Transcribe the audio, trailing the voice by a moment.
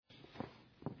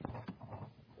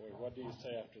What do you say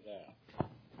after that?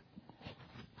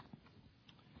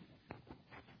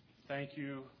 Thank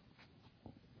you,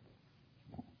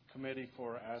 committee,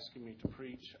 for asking me to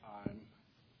preach. I'm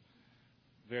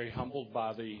very humbled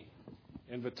by the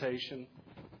invitation.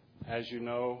 As you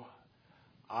know,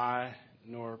 I,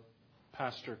 nor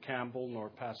Pastor Campbell, nor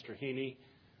Pastor Heaney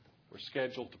were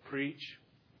scheduled to preach.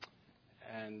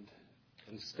 And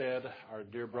instead, our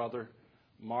dear brother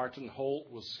Martin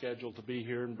Holt was scheduled to be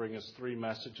here and bring us 3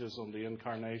 messages on the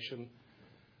Incarnation.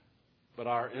 But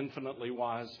our infinitely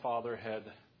wise Father had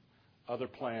other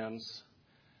plans.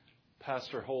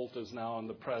 Pastor Holt is now in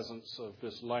the presence of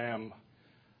this Lamb,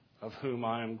 of whom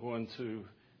I am going to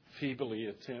feebly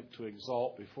attempt to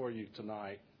exalt before you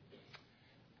tonight.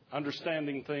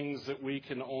 Understanding things that we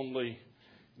can only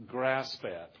grasp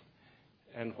at,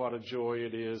 and what a joy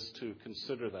it is to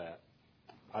consider that.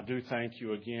 I do thank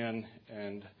you again,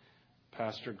 and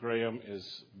Pastor Graham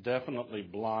is definitely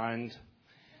blind.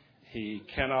 He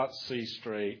cannot see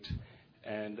straight,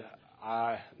 and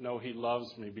I know he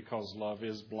loves me because love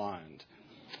is blind.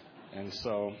 And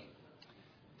so,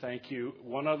 thank you.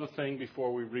 One other thing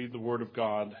before we read the Word of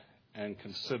God and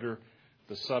consider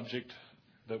the subject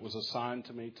that was assigned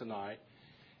to me tonight,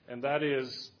 and that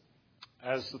is,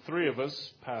 as the 3 of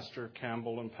us, Pastor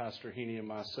Campbell and Pastor Heaney and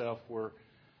myself, were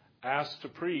asked to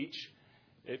preach,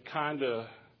 it kind of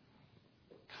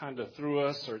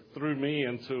threw me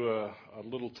into a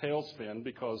little tailspin,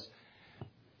 because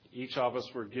each of us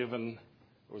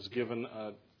was given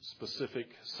a specific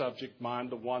subject, mine,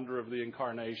 the wonder of the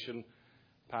Incarnation,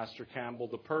 Pastor Campbell,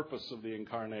 the purpose of the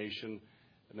Incarnation,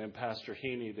 and then Pastor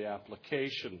Heaney, the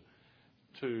application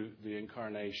to the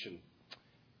Incarnation.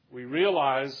 We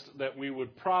realized that we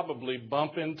would probably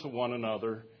bump into one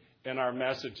another in our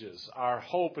messages. Our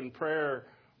hope and prayer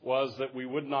was that we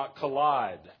would not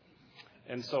collide.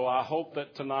 And so I hope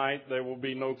that tonight there will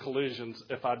be no collisions.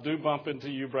 If I do bump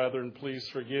into you, brethren, please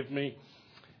forgive me.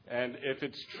 And if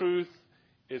it's truth,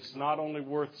 it's not only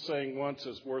worth saying once,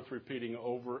 it's worth repeating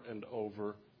over and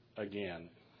over again.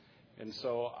 And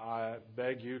so I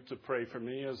beg you to pray for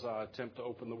me as I attempt to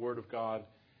open the Word of God,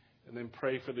 and then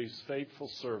pray for these faithful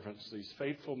servants, these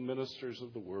faithful ministers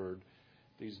of the Word,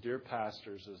 these dear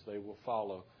pastors, as they will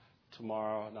follow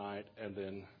tomorrow night and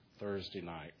then Thursday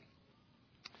night.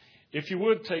 If you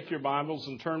would take your Bibles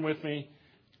and turn with me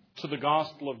to the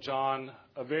Gospel of John,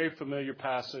 a very familiar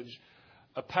passage,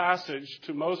 a passage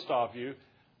to most of you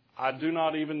I do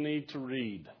not even need to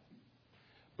read.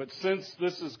 But since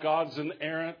this is God's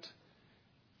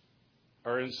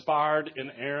inspired,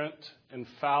 inerrant,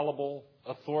 infallible,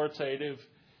 authoritative,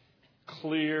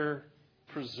 clear,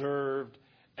 preserved,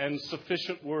 and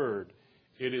sufficient Word,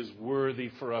 it is worthy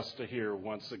for us to hear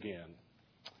once again.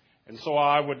 And so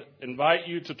I would invite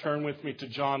you to turn with me to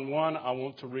John 1. I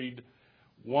want to read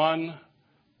 1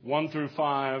 through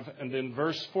 5, and then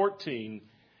verse 14,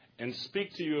 and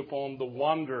speak to you upon the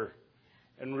wonder.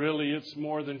 And really, it's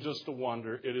more than just a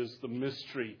wonder. It is the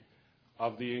mystery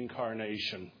of the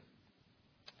Incarnation.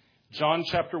 John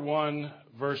chapter 1,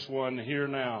 verse 1, hear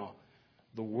now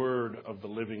the word of the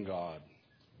living God.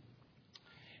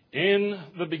 In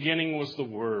the beginning was the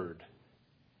Word,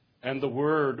 and the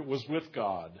Word was with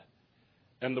God,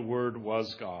 and the Word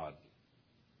was God.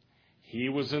 He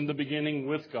was in the beginning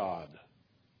with God.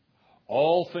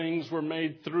 All things were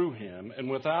made through him, and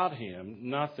without him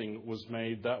nothing was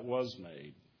made that was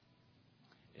made.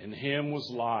 In him was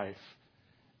life,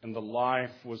 and the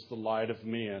life was the light of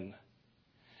men.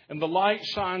 And the light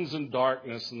shines in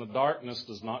darkness, and the darkness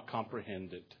does not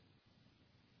comprehend it.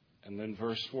 And then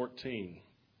verse 14.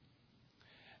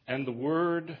 And the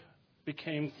Word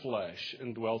became flesh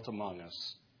and dwelt among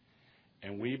us,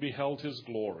 and we beheld his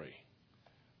glory.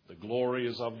 The glory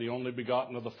is of the only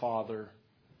begotten of the Father,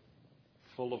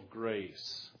 full of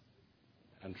grace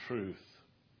and truth.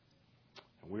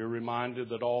 And we are reminded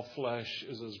that all flesh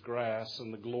is as grass,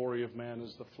 and the glory of man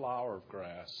is the flower of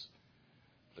grass.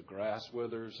 The grass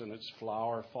withers and its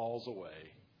flower falls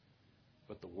away,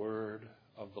 but the word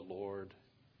of the Lord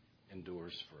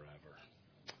endures forever.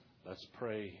 Let's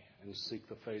pray and seek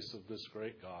the face of this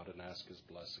great God and ask his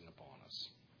blessing upon us.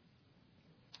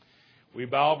 We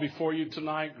bow before you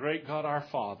tonight, great God our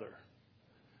Father.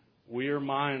 We are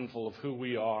mindful of who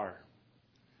we are.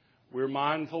 We're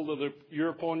mindful that you're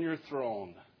upon your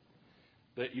throne,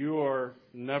 that you are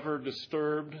never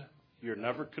disturbed, you're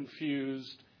never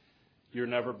confused, you're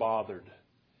never bothered.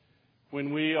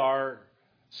 When we are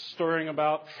stirring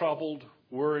about, troubled,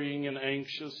 worrying, and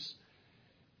anxious,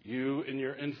 you in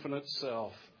your infinite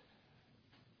self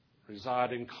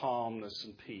reside in calmness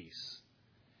and peace.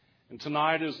 And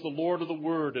tonight, as the Lord of the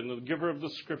Word and the giver of the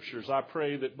Scriptures, I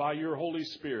pray that by your Holy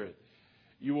Spirit,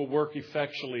 you will work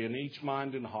effectually in each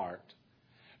mind and heart.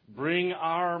 Bring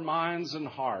our minds and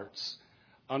hearts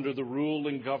under the rule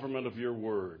and government of your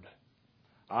Word.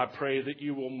 I pray that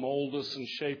you will mold us and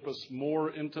shape us more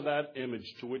into that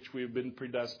image to which we have been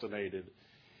predestinated,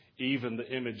 even the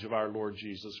image of our Lord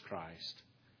Jesus Christ.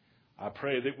 I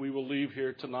pray that we will leave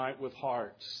here tonight with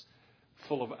hearts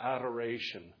full of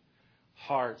adoration,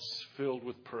 hearts filled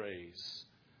with praise,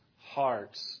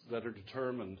 hearts that are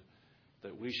determined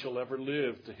that we shall ever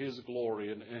live to His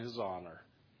glory and His honor.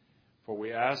 For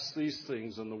we ask these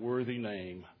things in the worthy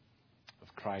name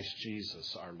of Christ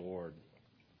Jesus our Lord.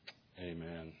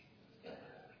 Amen.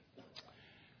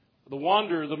 The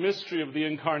wonder, the mystery of the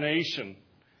incarnation.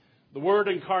 The word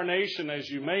incarnation, as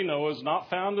you may know, is not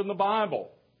found in the Bible.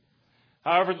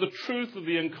 However, the truth of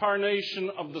the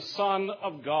incarnation of the Son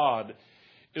of God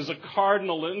is a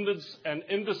cardinal and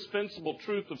indispensable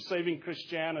truth of saving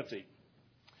Christianity.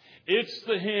 It's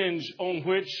the hinge on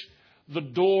which the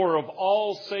door of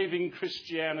all saving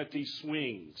Christianity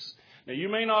swings. Now, you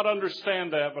may not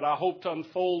understand that, but I hope to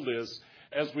unfold this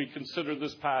as we consider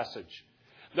this passage.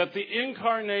 That the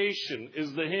incarnation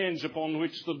is the hinge upon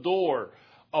which the door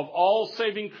of all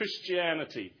saving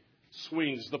Christianity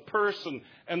swings. The person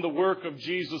and the work of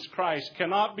Jesus Christ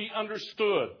cannot be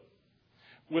understood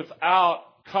without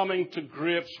coming to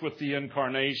grips with the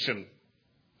incarnation.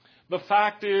 The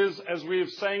fact is, as we have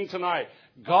sang tonight,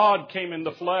 God came in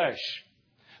the flesh.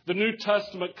 The New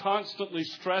Testament constantly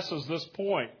stresses this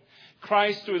point.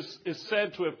 Christ is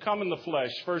said to have come in the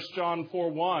flesh, 1 John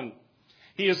 4:1.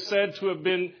 He is said to have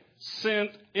been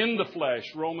sent in the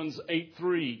flesh, Romans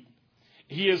 8:3.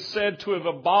 He is said to have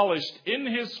abolished in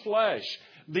His flesh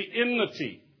the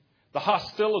enmity, the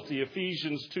hostility,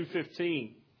 Ephesians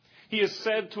 2:15. He is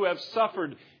said to have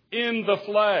suffered in the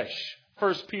flesh,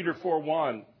 1 Peter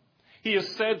 4:1. He is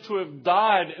said to have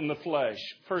died in the flesh,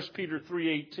 1 Peter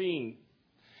 3:18.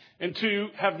 And to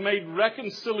have made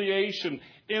reconciliation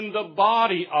in the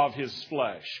body of His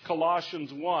flesh,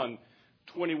 Colossians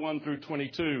 1:21 through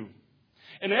 22.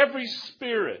 And every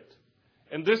spirit,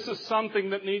 and this is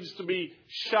something that needs to be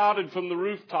shouted from the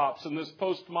rooftops in this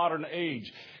postmodern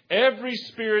age, every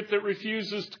spirit that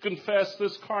refuses to confess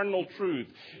this cardinal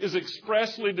truth is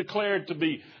expressly declared to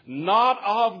be not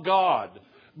of God,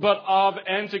 but of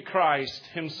Antichrist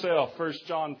himself, 1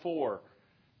 John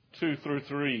 4:2 through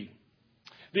 3.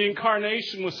 The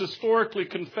incarnation was historically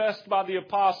confessed by the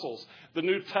apostles. The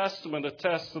New Testament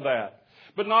attests to that.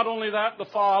 But not only that, the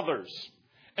fathers.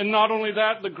 And not only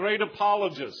that, the great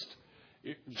apologist,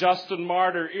 Justin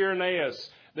Martyr,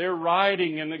 Irenaeus, they're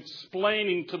writing and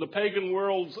explaining to the pagan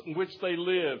worlds in which they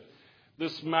live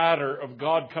this matter of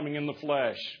God coming in the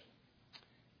flesh.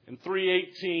 In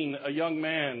 318, a young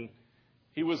man,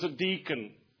 he was a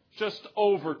deacon, just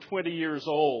over 20 years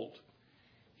old.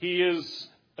 He is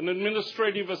an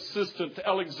administrative assistant to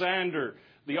Alexander,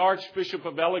 the Archbishop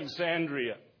of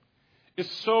Alexandria, is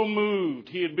so moved.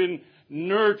 He had been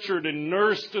nurtured and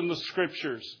nursed in the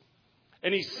Scriptures.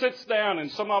 And he sits down, and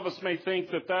some of us may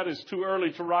think that that is too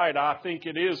early to write. I think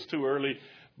it is too early,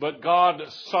 but God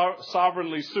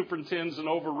sovereignly superintends and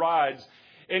overrides.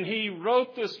 And he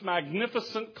wrote this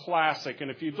magnificent classic,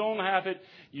 and if you don't have it,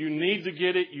 you need to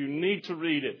get it, you need to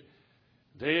read it.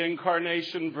 De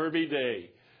Incarnation Verbi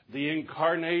Dei. The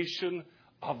incarnation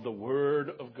of the Word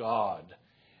of God.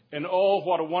 And oh,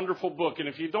 what a wonderful book. And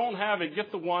if you don't have it, get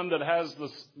the one that has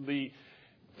the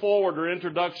foreword or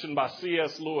introduction by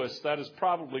C.S. Lewis. That is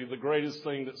probably the greatest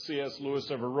thing that C.S.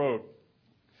 Lewis ever wrote.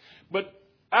 But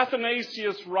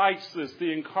Athanasius writes this,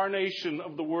 the incarnation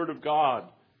of the Word of God,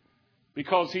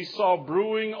 because he saw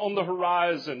brewing on the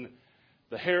horizon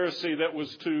the heresy that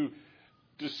was to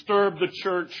disturb the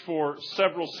church for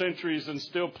several centuries and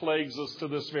still plagues us to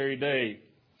this very day.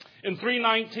 In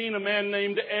 319, a man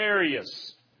named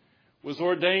Arius was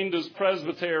ordained as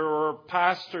presbyter or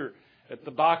pastor at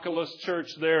the Baccalaureate Church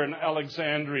there in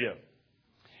Alexandria.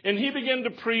 And he began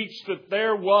to preach that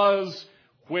there was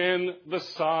when the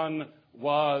Son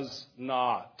was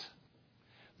not.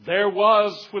 There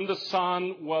was when the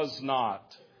Son was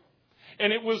not.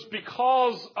 And it was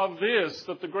because of this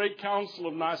that the Great Council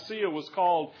of Nicaea was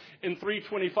called in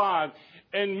 325.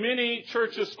 And many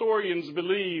church historians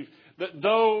believe that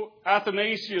though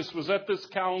Athanasius was at this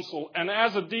council, and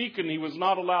as a deacon he was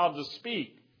not allowed to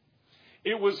speak,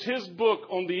 it was his book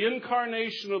on the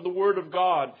incarnation of the Word of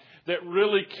God that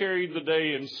really carried the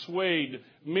day and swayed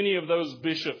many of those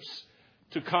bishops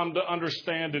to come to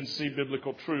understand and see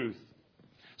biblical truth.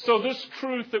 So this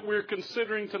truth that we're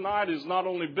considering tonight is not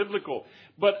only biblical,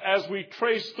 but as we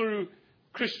trace through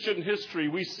Christian history,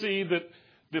 we see that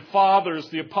the fathers,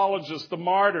 the apologists, the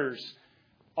martyrs,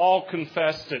 all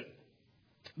confessed it.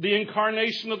 The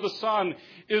incarnation of the Son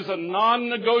is a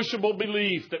non-negotiable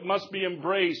belief that must be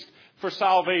embraced for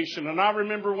salvation. And I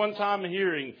remember one time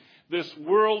hearing this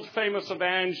world-famous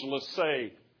evangelist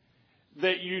say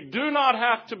that you do not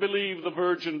have to believe the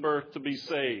virgin birth to be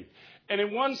saved. And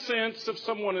in one sense, if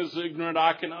someone is ignorant,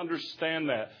 I can understand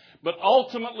that. But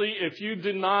ultimately, if you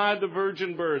deny the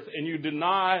virgin birth and you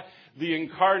deny the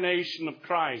incarnation of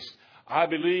Christ, I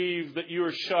believe that you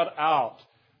are shut out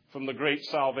from the great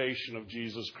salvation of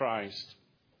Jesus Christ.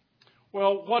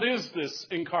 Well, what is this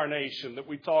incarnation that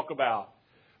we talk about?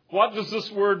 What does this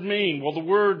word mean? Well, the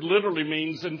word literally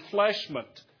means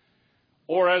enfleshment,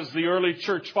 or as the early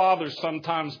church fathers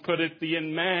sometimes put it, the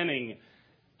inmanning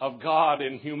of God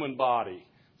in human body.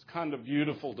 It's kind of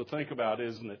beautiful to think about,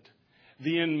 isn't it?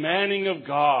 The inmanning of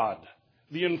God,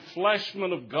 the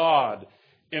enfleshment of God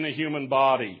in a human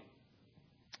body.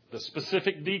 The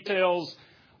specific details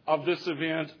of this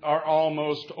event are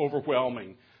almost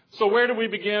overwhelming. So where do we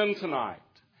begin tonight?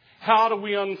 How do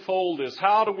we unfold this?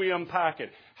 How do we unpack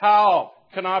it? How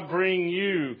can I bring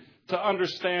you to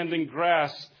understand and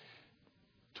grasp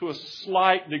to a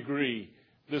slight degree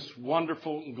this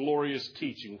wonderful and glorious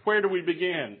teaching? Where do we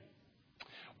begin?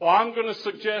 Well, I'm going to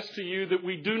suggest to you that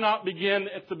we do not begin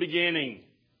at the beginning.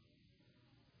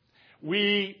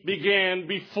 We began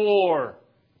before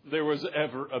there was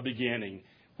ever a beginning,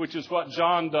 which is what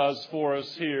John does for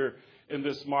us here in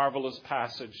this marvelous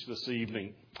passage this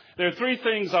evening. There are three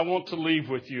things I want to leave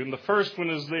with you, and the first one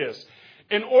is this.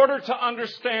 In order to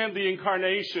understand the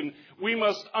incarnation, we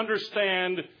must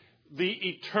understand the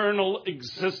eternal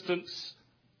existence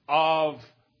of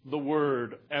the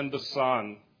Word and the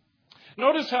Son.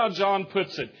 Notice how John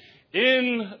puts it.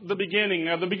 In the beginning.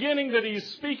 Now, the beginning that he's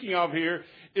speaking of here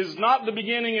is not the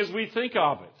beginning as we think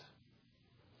of it.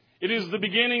 It is the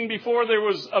beginning before there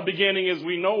was a beginning as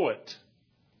we know it.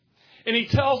 And he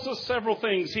tells us several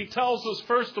things. He tells us,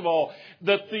 first of all,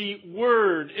 that the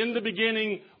Word in the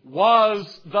beginning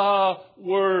was the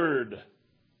Word.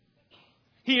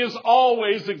 He has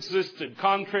always existed,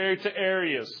 contrary to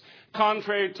Arius,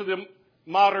 contrary to the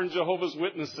modern Jehovah's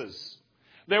Witnesses.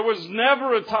 There was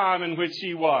never a time in which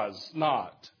he was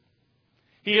not.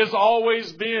 He has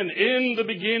always been. In the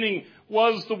beginning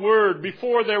was the Word.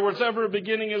 Before there was ever a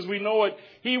beginning as we know it,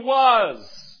 he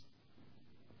was.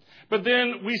 But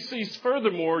then we see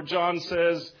furthermore, John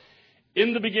says,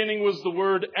 in the beginning was the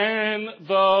Word, and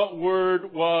the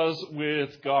Word was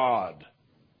with God.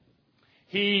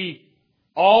 He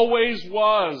always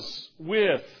was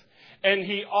with, and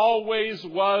he always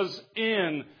was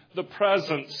in the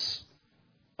presence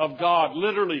of God,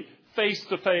 literally face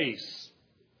to face.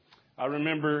 I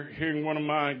remember hearing one of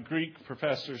my Greek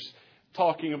professors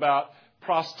talking about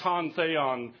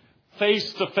prostantheon,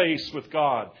 face to face with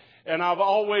God. And I've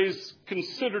always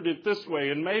considered it this way,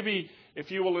 and maybe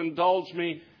if you will indulge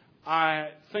me, I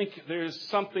think there's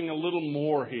something a little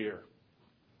more here.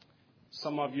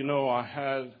 Some of you know I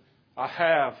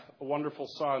have a wonderful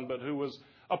son, but who was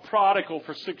a prodigal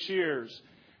for 6 years,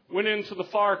 went into the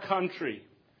far country.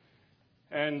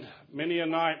 And many a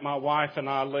night my wife and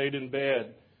I laid in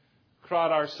bed,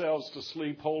 cried ourselves to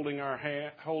sleep,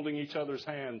 holding each other's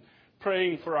hand,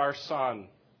 praying for our son.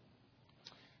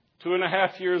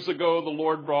 2.5 years ago, the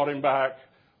Lord brought him back,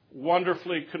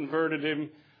 wonderfully converted him.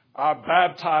 I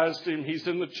baptized him. He's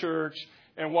in the church,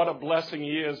 and what a blessing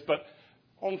he is. But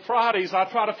on Fridays, I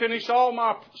try to finish all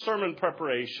my sermon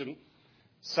preparation.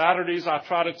 Saturdays, I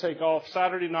try to take off.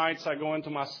 Saturday nights, I go into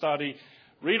my study,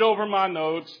 read over my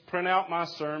notes, print out my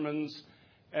sermons,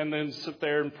 and then sit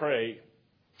there and pray.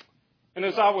 And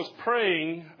as I was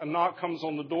praying, a knock comes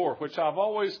on the door, which I've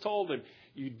always told him,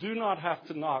 you do not have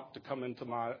to knock to come into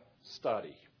my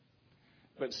study.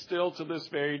 But still to this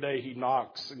very day, he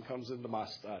knocks and comes into my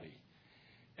study.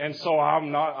 And so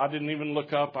I didn't even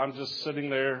look up. I'm just sitting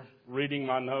there reading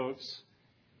my notes.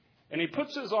 And he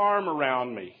puts his arm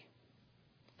around me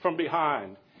from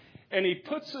behind. And he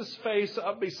puts his face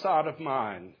up beside of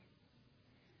mine.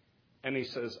 And he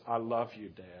says, I love you,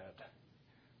 Dad.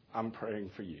 I'm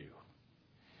praying for you.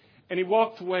 And he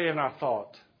walked away, and I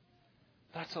thought,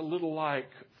 that's a little like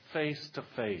face to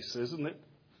face, isn't it?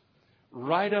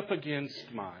 Right up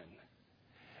against mine.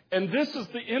 And this is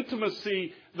the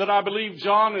intimacy that I believe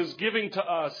John is giving to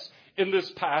us in this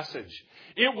passage.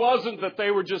 It wasn't that they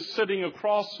were just sitting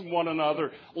across from one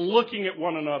another, looking at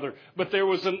one another, but there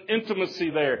was an intimacy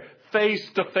there, face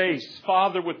to face,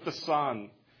 Father with the Son,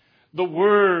 the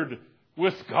Word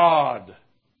with God.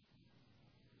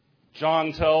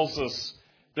 John tells us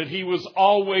that he was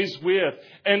always with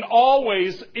and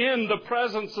always in the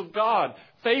presence of God,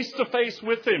 face to face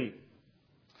with him.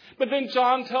 But then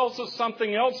John tells us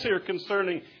something else here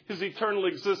concerning his eternal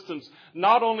existence.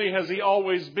 Not only has he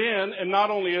always been, and not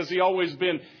only has he always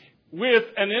been with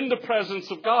and in the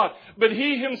presence of God, but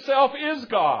he himself is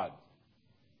God.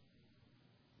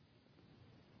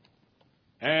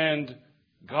 And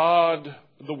God,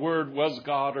 the Word was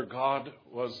God, or God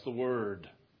was the Word.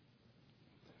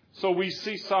 So we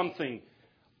see something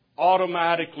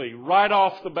automatically, right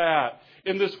off the bat,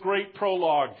 in this great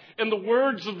prologue. And the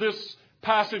words of this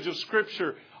passage of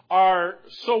Scripture are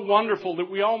so wonderful that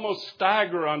we almost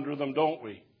stagger under them, don't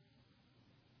we?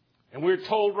 And we're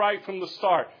told right from the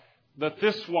start that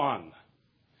this one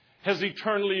has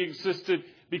eternally existed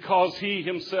because he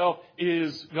himself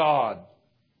is God.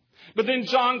 But then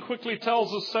John quickly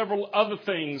tells us several other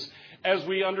things as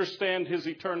we understand his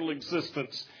eternal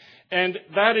existence. And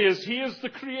that is, he is the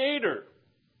Creator.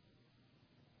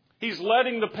 He's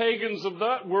letting the pagans of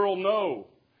that world know,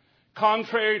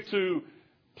 contrary to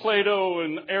Plato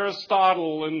and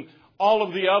Aristotle and all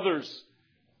of the others,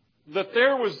 that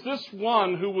there was this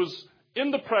one who was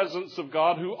in the presence of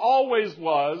God, who always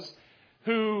was,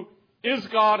 who is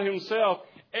God himself.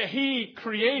 He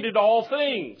created all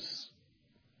things.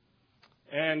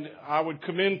 And I would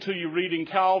commend to you reading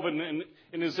Calvin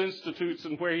in his Institutes,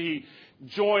 and where he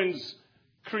joins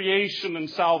creation and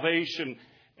salvation.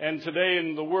 And today,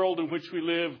 in the world in which we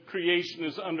live, creation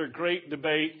is under great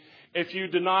debate. If you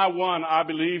deny one, I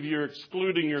believe you're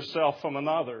excluding yourself from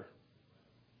another.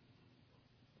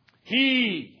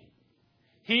 He,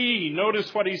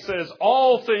 notice what he says,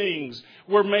 all things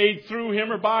were made through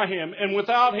him or by him, and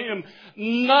without him,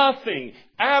 nothing,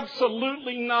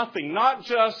 absolutely nothing, not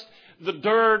just the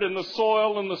dirt and the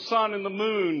soil and the sun and the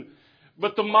moon,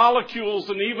 but the molecules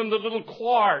and even the little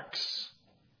quarks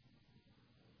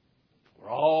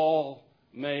were all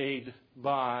made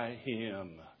by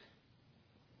him.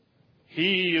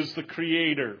 He is the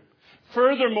Creator.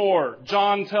 Furthermore,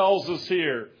 John tells us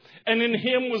here, and in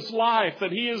him was life,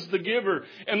 that he is the giver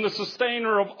and the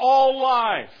sustainer of all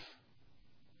life.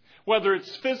 Whether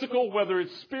it's physical, whether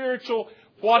it's spiritual,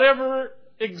 whatever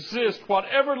exists,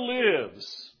 whatever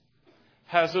lives,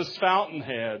 has his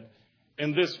fountainhead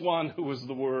in this one who was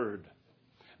the Word.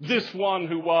 This one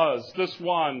who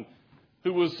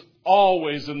was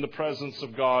always in the presence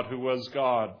of God, who was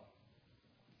God.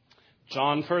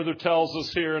 John further tells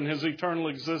us here in his eternal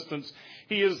existence,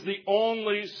 he is the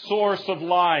only source of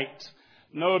light.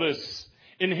 Notice,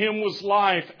 in him was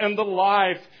life, and the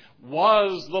life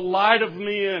was the light of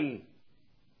men.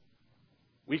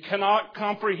 We cannot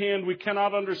comprehend, we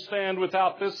cannot understand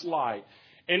without this light.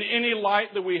 And any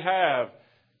light that we have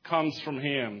comes from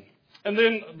him. And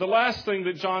then the last thing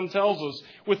that John tells us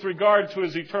with regard to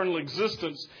his eternal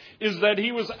existence is that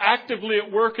he was actively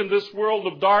at work in this world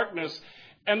of darkness.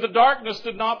 And the darkness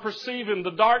did not perceive him.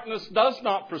 The darkness does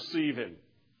not perceive him.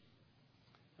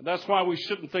 And that's why we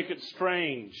shouldn't think it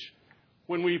strange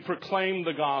when we proclaim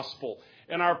the gospel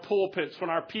in our pulpits, when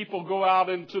our people go out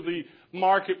into the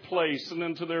marketplace and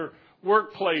into their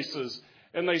workplaces,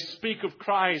 and they speak of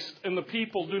Christ, and the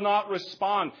people do not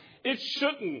respond. It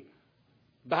shouldn't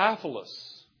baffle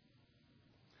us.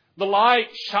 The light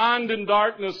shined in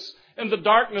darkness, and the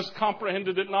darkness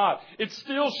comprehended it not. It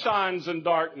still shines in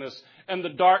darkness, and the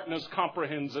darkness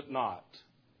comprehends it not.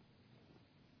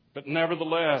 But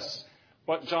nevertheless,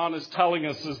 what John is telling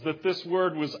us is that this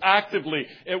Word was actively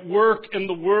at work in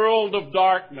the world of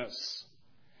darkness.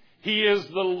 He is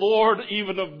the Lord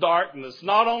even of darkness.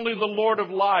 Not only the Lord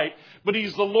of light, but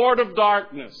he's the Lord of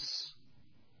darkness.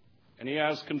 And he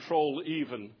has control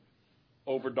even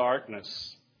over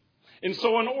darkness. And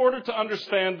so in order to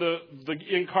understand the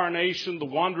incarnation, the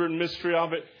wonder and mystery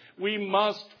of it, we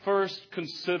must first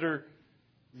consider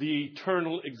the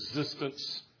eternal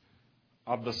existence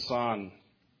of the Son.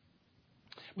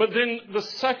 But then the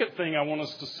second thing I want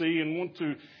us to see, and want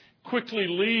to quickly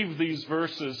leave these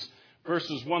verses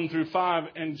 1 through 5,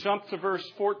 and jump to verse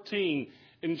 14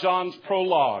 in John's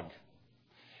prologue.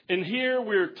 And here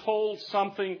we're told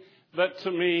something that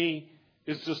to me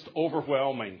is just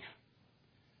overwhelming.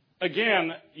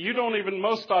 Again,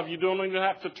 most of you don't even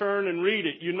have to turn and read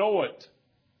it. You know it.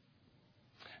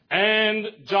 And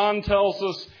John tells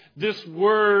us this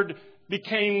Word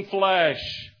became flesh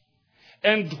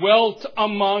and dwelt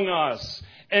among us.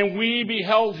 And we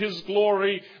beheld his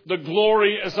glory, the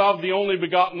glory as of the only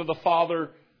begotten of the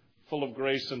Father, full of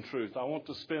grace and truth. I want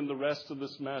to spend the rest of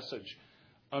this message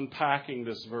unpacking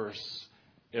this verse,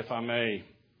 if I may.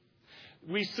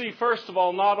 We see, first of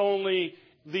all, not only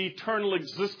the eternal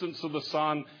existence of the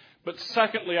Son, But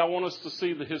secondly, I want us to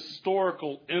see the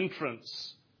historical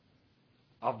entrance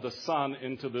of the Son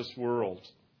into this world.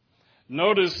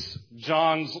 Notice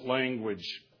John's language.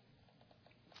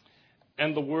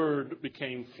 And the Word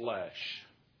became flesh.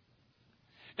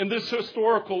 In this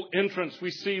historical entrance,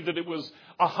 we see that it was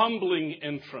a humbling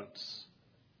entrance.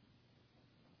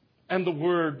 And the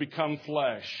Word become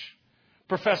flesh.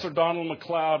 Professor Donald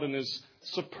MacLeod, in his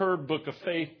superb book, A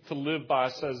Faith to Live By,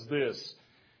 says this: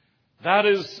 that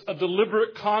is a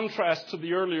deliberate contrast to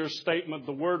the earlier statement,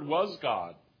 the Word was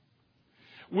God.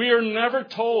 We are never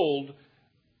told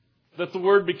that the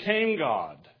Word became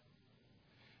God.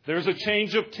 There's a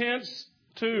change of tense,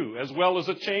 too, as well as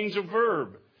a change of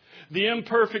verb. The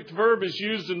imperfect verb is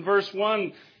used in verse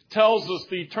 1, tells us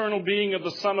the eternal being of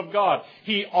the Son of God.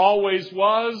 He always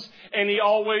was, and He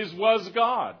always was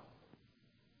God.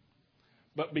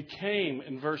 But became,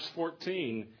 in verse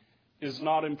 14, is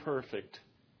not imperfect.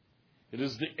 It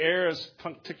is the aorist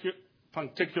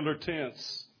puncticular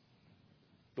tense.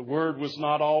 The Word was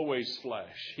not always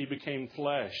flesh. He became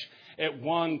flesh at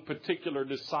one particular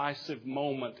decisive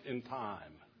moment in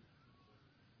time.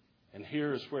 And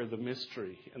here is where the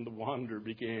mystery and the wonder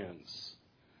begins.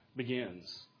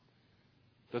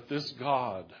 That this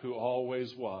God who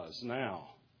always was now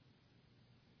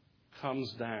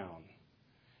comes down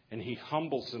and He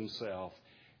humbles Himself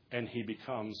and He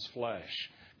becomes flesh.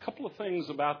 A couple of things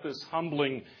about this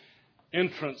humbling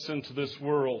entrance into this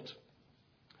world.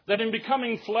 That in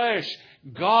becoming flesh,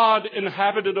 God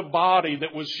inhabited a body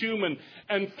that was human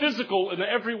and physical in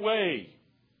every way.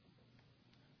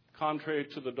 Contrary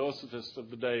to the Docetists of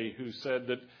the day, who said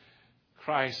that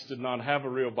Christ did not have a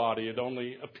real body. It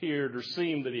only appeared or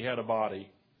seemed that He had a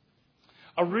body.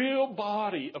 A real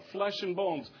body of flesh and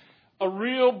bones. A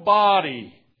real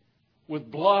body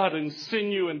with blood and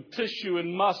sinew and tissue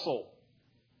and muscle.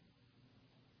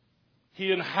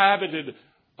 He inhabited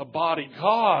a body.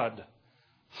 God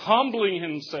humbling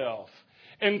Himself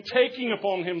and taking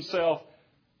upon Himself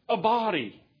a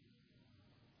body.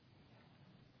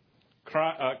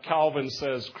 Calvin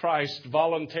says Christ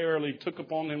voluntarily took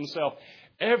upon Himself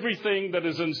everything that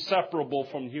is inseparable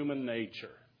from human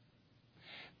nature.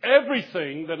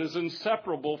 Everything that is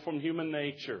inseparable from human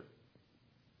nature.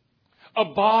 A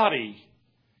body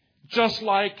just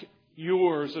like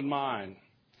yours and mine.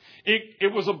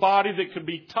 It was a body that could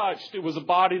be touched. It was a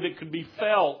body that could be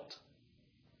felt.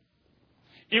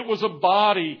 It was a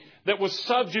body that was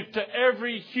subject to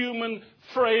every human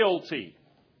frailty.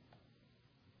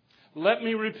 Let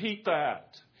me repeat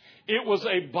that. It was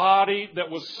a body that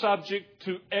was subject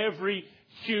to every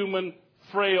human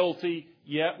frailty,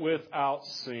 yet without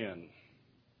sin.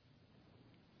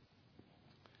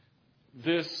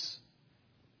 This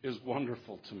is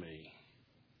wonderful to me.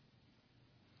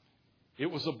 It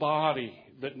was a body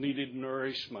that needed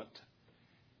nourishment,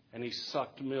 and He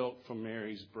sucked milk from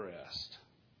Mary's breast.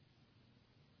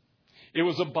 It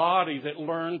was a body that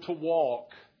learned to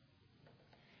walk.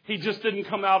 He just didn't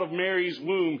come out of Mary's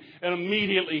womb and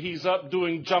immediately He's up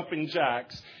doing jumping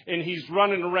jacks and He's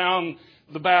running around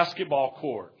the basketball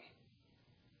court.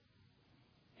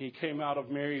 He came out of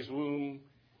Mary's womb.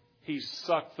 He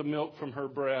sucked the milk from her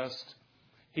breast.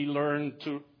 He learned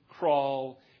to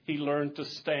crawl. He learned to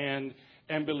stand.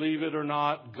 And believe it or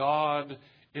not, God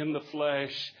in the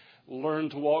flesh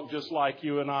learned to walk just like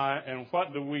you and I. And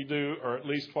what do we do? Or at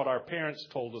least what our parents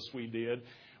told us we did.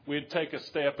 We'd take a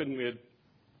step and we'd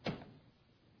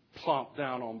plump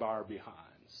down on our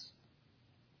behinds.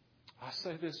 I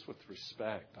say this with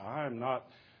respect. I am not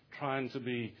trying to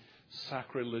be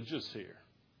sacrilegious here.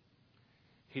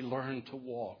 He learned to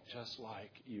walk just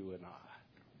like you and I.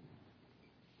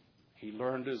 He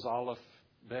learned his Aleph,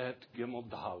 Bet, Gimel,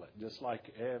 Dalet, just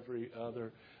like every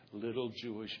other little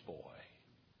Jewish boy.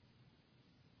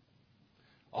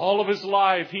 All of his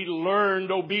life, he learned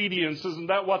obedience. Isn't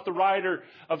that what the writer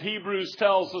of Hebrews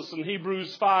tells us in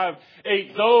Hebrews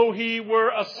 5:8? Though he were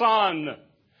a son,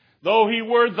 though he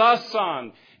were the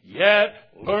son,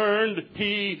 yet learned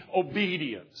he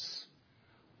obedience.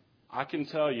 I can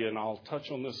tell you, and I'll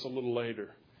touch on this a little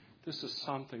later, this is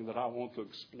something that I want to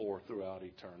explore throughout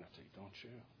eternity, don't you?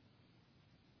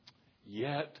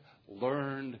 Yet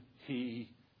learned he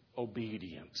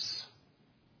obedience.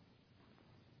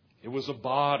 It was a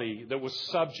body that was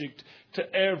subject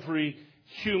to every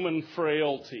human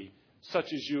frailty,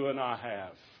 such as you and I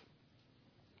have,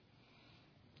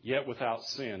 yet without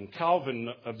sin. Calvin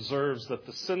observes that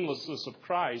the sinlessness of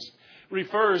Christ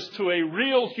refers to a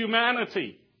real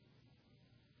humanity,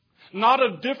 not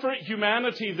a different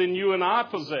humanity than you and I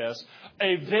possess,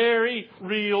 a very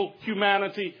real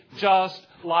humanity just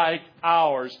like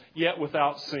ours, yet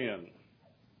without sin.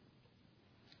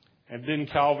 And then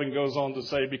Calvin goes on to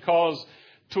say, because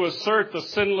to assert the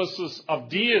sinlessness of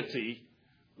deity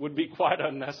would be quite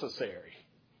unnecessary.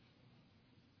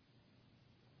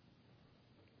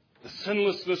 The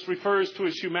sinlessness refers to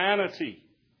his humanity,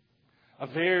 a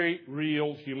very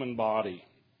real human body.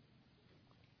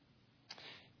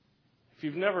 If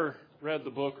you've never read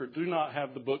the book or do not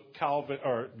have the book Calvin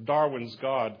or Darwin's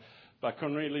God by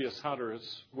Cornelius Hunter,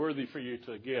 it's worthy for you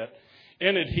to get.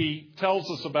 In it, he tells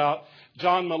us about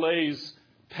John Millet's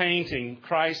painting,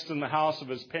 Christ in the House of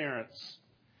His Parents.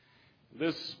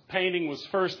 This painting was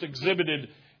first exhibited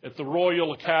at the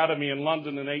Royal Academy in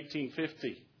London in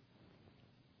 1850.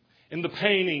 In the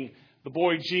painting, the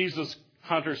boy Jesus,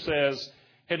 Hunter says,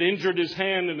 had injured his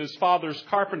hand in his father's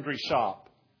carpentry shop.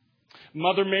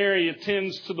 Mother Mary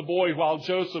attends to the boy while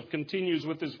Joseph continues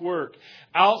with his work.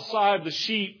 Outside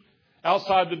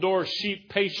the door, sheep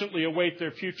patiently await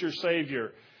their future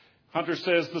Savior. Hunter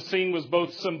says the scene was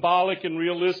both symbolic and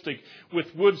realistic,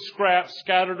 with wood scraps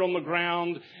scattered on the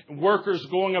ground and workers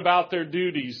going about their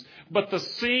duties. But the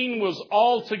scene was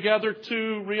altogether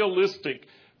too realistic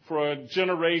for a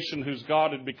generation whose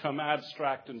God had become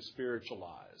abstract and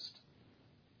spiritualized.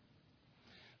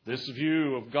 This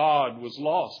view of God was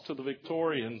lost to the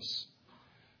Victorians.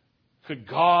 Could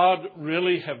God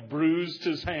really have bruised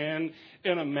his hand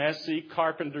in a messy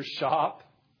carpenter's shop?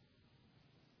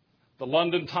 The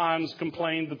London Times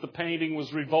complained that the painting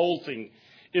was revolting.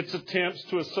 Its attempts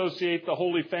to associate the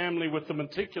Holy Family with the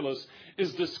meticulous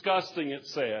is disgusting, it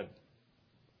said.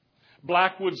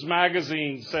 Blackwood's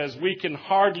magazine says we can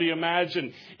hardly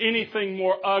imagine anything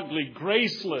more ugly,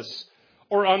 graceless,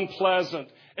 or unpleasant.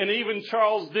 And even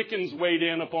Charles Dickens weighed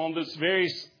in upon this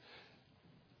very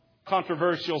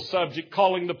controversial subject,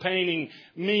 calling the painting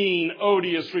mean,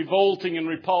 odious, revolting, and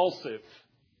repulsive.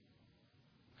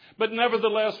 But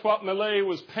nevertheless, what Millet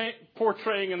was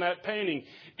portraying in that painting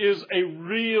is a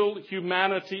real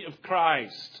humanity of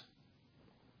Christ.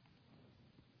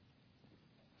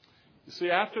 You see,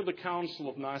 after the Council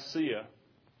of Nicaea,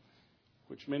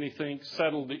 which many think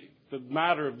settled the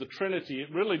matter of the Trinity,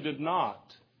 it really did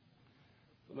not.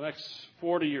 For the next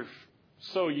 40 or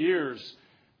so years,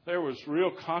 there was real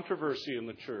controversy in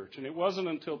the church. And it wasn't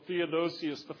until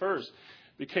Theodosius I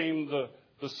became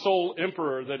the sole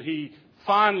emperor that he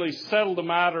finally settled the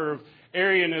matter of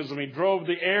Arianism. He drove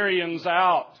the Arians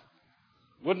out,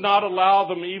 would not allow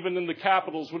them even in the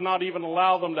capitals, would not even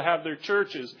allow them to have their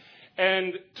churches.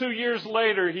 And 2 years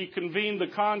later, he convened the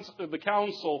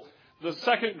council, the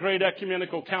Second Great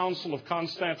Ecumenical Council of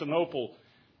Constantinople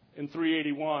in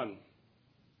 381.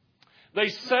 They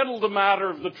settled the matter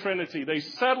of the Trinity. They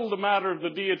settled the matter of the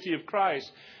deity of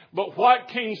Christ. But what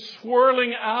came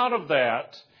swirling out of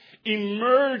that,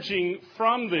 emerging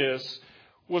from this,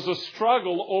 was a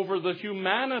struggle over the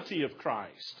humanity of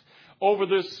Christ, over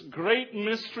this great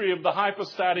mystery of the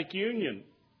hypostatic union.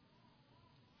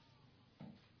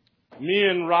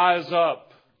 Men rise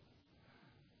up.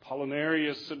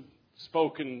 Apollinarius had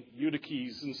spoken,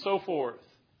 Eutyches, and so forth.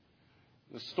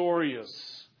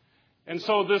 Nestorius. And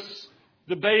so this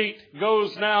debate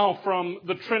goes now from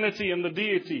the Trinity and the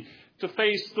deity to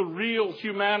face the real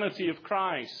humanity of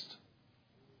Christ.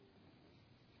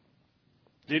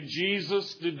 Did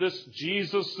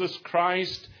this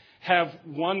Christ, have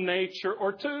one nature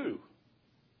or two?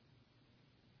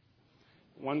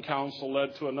 One council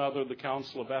led to another, the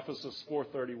Council of Ephesus,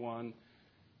 431,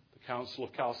 the Council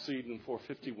of Chalcedon,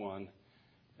 451.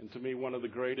 And to me, one of the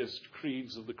greatest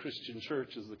creeds of the Christian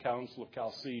church is the Council of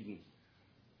Chalcedon.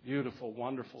 Beautiful,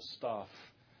 wonderful stuff,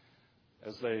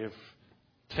 as they have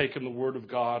taken the Word of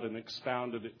God and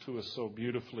expounded it to us so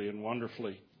beautifully and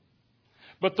wonderfully.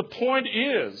 But the point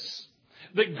is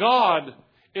that God,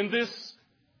 in this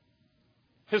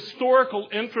historical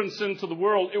entrance into the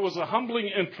world, it was a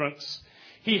humbling entrance.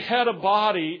 He had a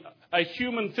body, a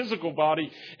human physical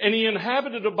body, and he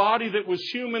inhabited a body that was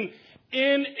human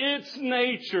in its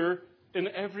nature in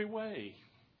every way.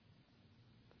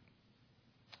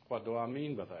 What do I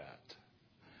mean by that?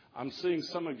 I'm seeing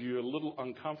some of you a little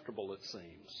uncomfortable, it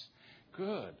seems.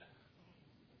 Good.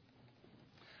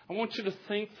 I want you to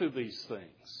think through these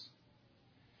things.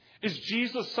 Is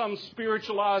Jesus some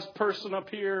spiritualized person up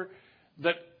here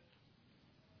that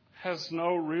has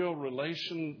no real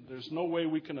relation? There's no way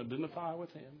we can identify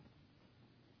with him.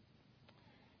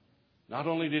 Not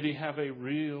only did he have a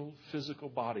real physical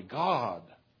body, God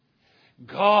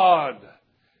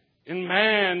in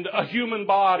man, a human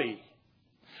body.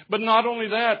 But not only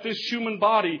that, this human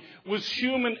body was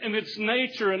human in its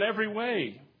nature in every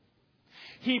way.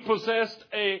 He possessed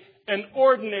an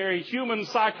ordinary human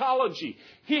psychology.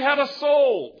 He had a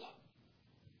soul.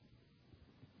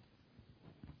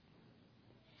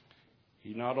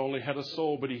 He not only had a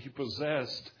soul, but he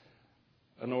possessed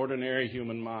an ordinary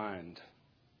human mind.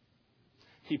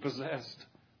 He possessed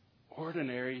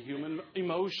ordinary human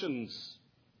emotions.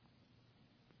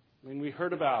 I mean, we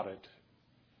heard about it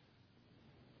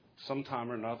sometime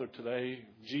or another today.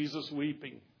 Jesus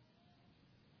weeping.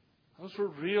 Those were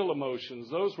real emotions.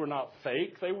 Those were not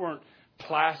fake. They weren't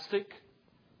plastic.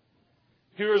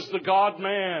 Here's the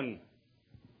God-man.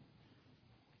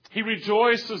 He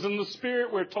rejoices in the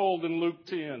Spirit, we're told in Luke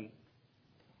 10.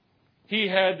 He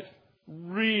had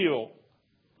real,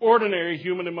 ordinary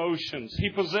human emotions.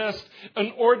 He possessed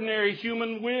an ordinary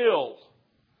human will,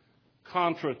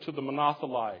 contra to the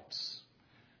Monothelites.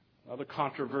 Another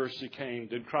controversy came.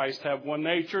 Did Christ have one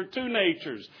nature, two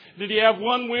natures? Did he have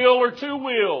one will or two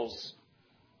wills?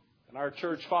 And our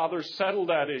church fathers settled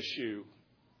that issue.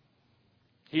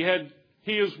 He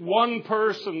is one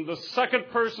person, the second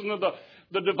person of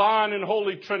the divine and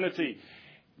holy Trinity.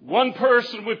 One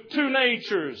person with two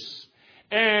natures.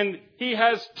 And he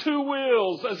has two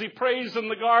wills, as he prays in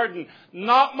the garden.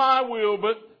 Not my will,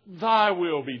 but thy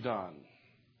will be done.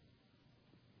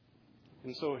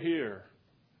 And so here,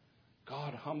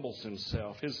 God humbles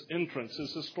himself. His entrance,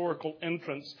 his historical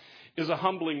entrance, is a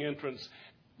humbling entrance.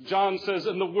 John says,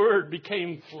 and the Word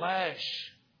became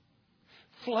flesh.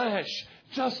 Flesh,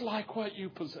 just like what you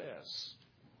possess,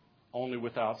 only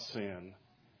without sin.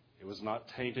 It was not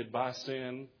tainted by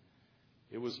sin.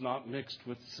 It was not mixed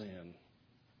with sin.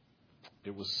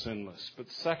 It was sinless. But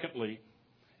secondly,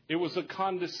 it was a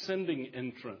condescending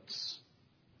entrance.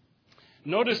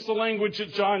 Notice the language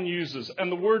that John uses.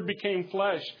 And the Word became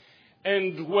flesh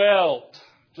and dwelt.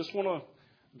 Just want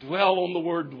to dwell on the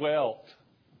word dwelt.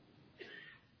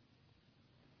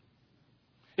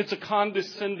 It's a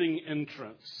condescending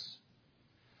entrance.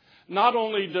 Not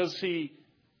only does he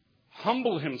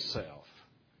humble himself,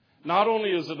 not only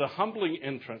is it a humbling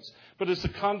entrance, but it's a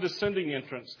condescending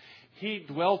entrance. He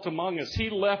dwelt among us.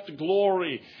 He left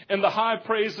glory and the high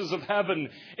praises of heaven,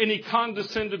 and he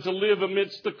condescended to live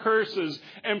amidst the curses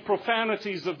and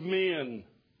profanities of men.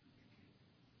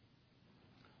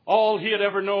 All he had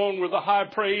ever known were the high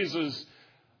praises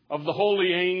of the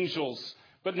holy angels.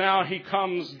 But now he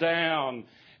comes down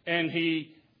and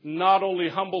he not only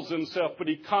humbles himself, but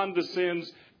he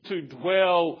condescends to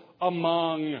dwell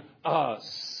among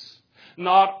us.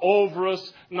 Not over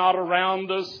us, not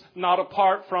around us, not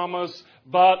apart from us,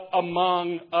 but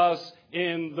among us,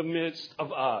 in the midst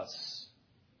of us.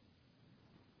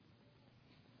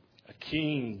 A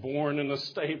king born in a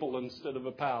stable instead of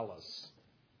a palace.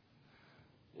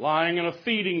 Lying in a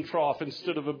feeding trough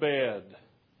instead of a bed.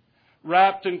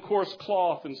 Wrapped in coarse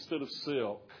cloth instead of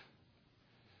silk.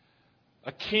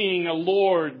 A king, a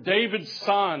lord, David's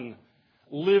son,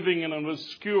 living in an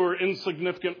obscure,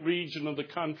 insignificant region of the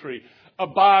country. A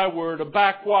byword, a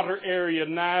backwater area,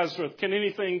 Nazareth. Can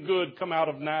anything good come out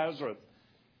of Nazareth?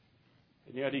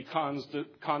 And yet he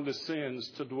condescends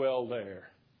to dwell there.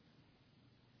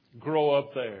 Grow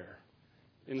up there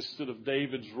instead of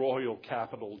David's royal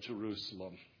capital,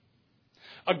 Jerusalem.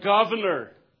 A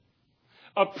governor,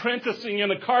 apprenticing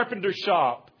in a carpenter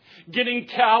shop, getting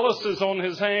calluses on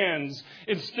his hands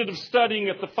instead of studying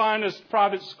at the finest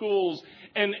private schools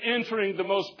and entering the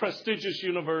most prestigious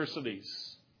universities.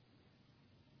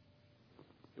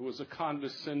 It was a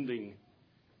condescending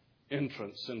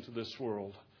entrance into this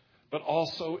world, but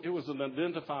also it was an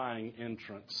identifying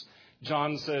entrance.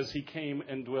 John says he came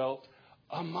and dwelt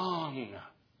among.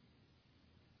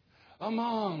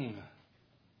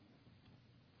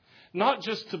 Not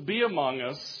just to be among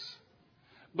us,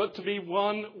 but to be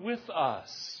one with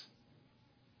us.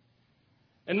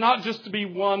 And not just to be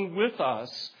one with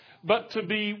us, but to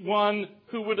be one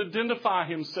who would identify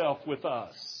himself with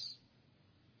us.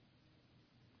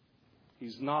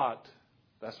 He's not,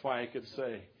 that's why I could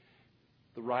say,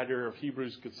 the writer of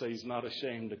Hebrews could say he's not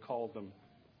ashamed to call them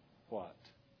what?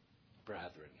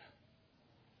 Brethren.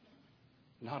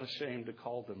 Not ashamed to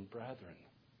call them brethren.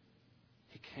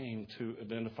 He came to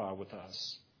identify with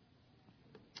us.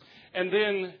 And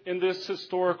then in this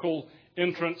historical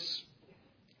entrance,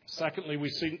 secondly, we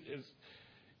see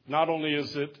not only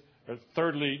is it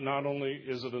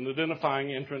an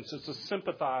identifying entrance, it's a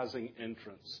sympathizing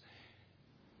entrance.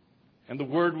 And the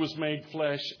Word was made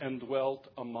flesh and dwelt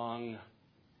among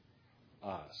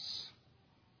us.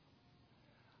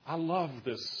 I love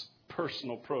this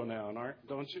personal pronoun,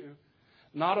 don't you?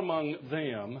 Not among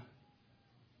them,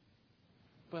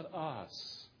 but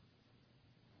us.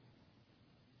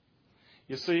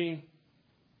 You see,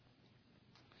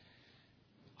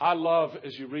 I love,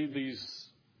 as you read these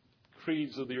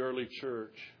creeds of the early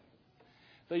church,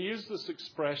 they use this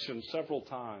expression several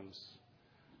times.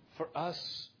 for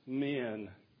us men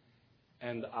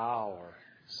and our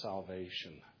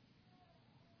salvation.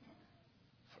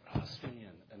 For us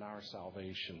men and our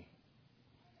salvation.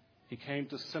 He came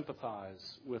to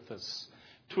sympathize with us,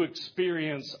 to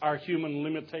experience our human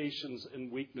limitations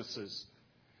and weaknesses.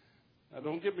 Now,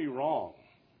 don't get me wrong.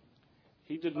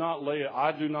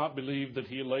 I do not believe that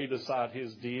He laid aside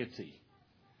His deity.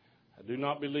 I do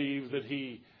not believe that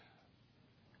He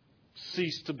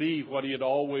ceased to be what He had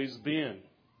always been.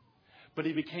 But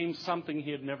He became something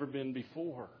He had never been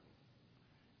before.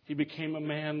 He became a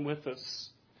man with us.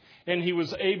 And He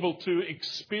was able to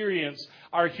experience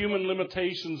our human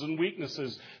limitations and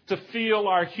weaknesses, to feel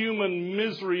our human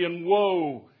misery and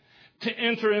woe, to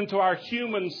enter into our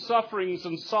human sufferings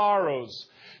and sorrows,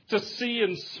 to see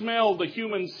and smell the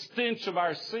human stench of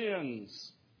our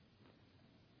sins,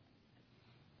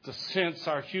 to sense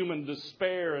our human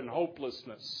despair and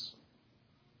hopelessness,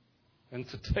 and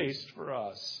to taste for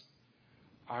us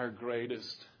our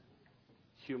greatest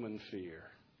human fear.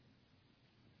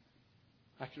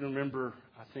 I can remember,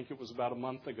 I think it was about a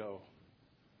month ago,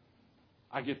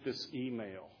 I get this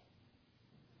email.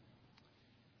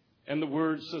 And the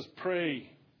word says, pray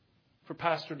for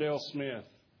Pastor Dale Smith,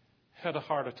 had a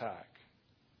heart attack.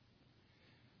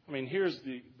 I mean, here's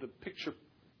the picture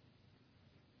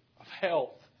of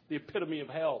health, the epitome of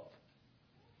health.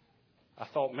 I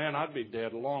thought, man, I'd be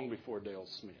dead long before Dale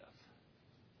Smith.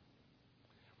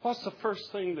 What's the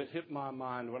first thing that hit my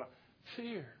mind?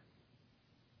 Fear.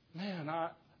 Man,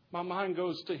 my mind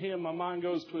goes to him. My mind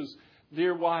goes to his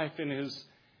dear wife and his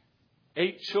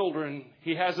 8 children.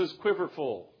 He has his quiver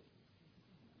full.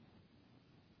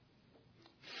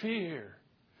 Fear.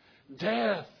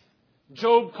 Death.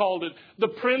 Job called it the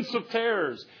prince of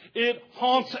terrors. It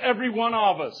haunts every one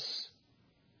of us.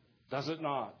 Does it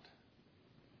not?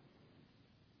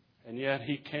 And yet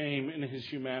He came in His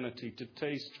humanity to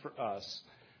taste for us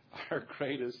our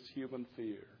greatest human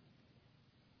fear.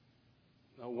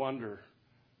 No wonder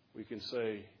we can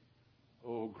say,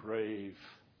 "O grave,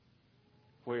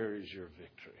 where is your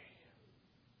victory?"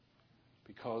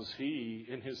 Because He,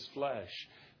 in His flesh,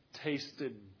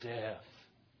 tasted death.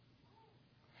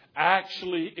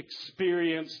 Actually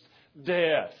experienced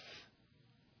death.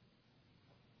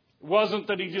 It wasn't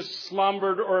that He just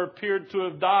slumbered or appeared to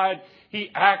have died.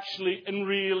 He actually and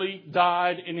really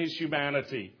died in His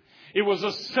humanity. It was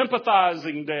a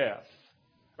sympathizing death,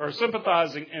 or a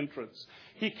sympathizing entrance.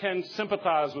 He can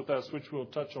sympathize with us, which we'll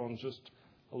touch on just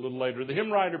a little later. The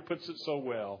hymn writer puts it so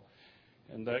well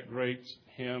in that great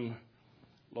hymn,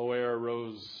 Lo Ere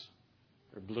Rose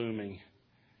or Blooming,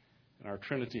 in our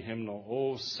Trinity hymnal.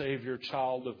 O Savior,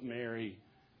 child of Mary,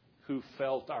 who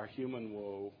felt our human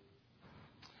woe.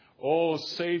 O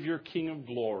Savior, King of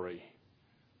glory,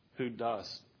 who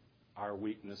dost our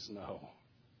weakness know.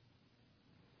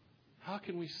 How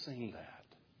can we sing that?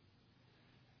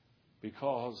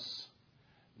 Because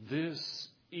this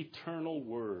eternal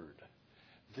Word,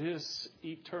 this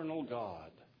eternal God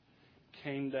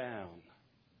came down,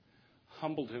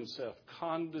 humbled Himself,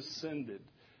 condescended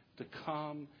to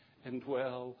come and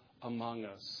dwell among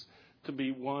us, to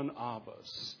be one of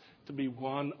us, to be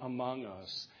one among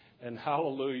us, and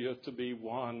hallelujah, to be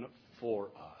one for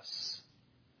us.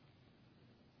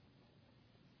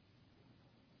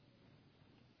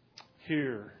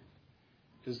 Here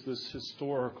is this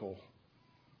historical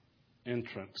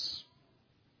entrance.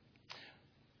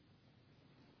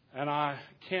 And I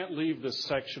can't leave this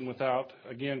section without,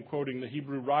 again, quoting the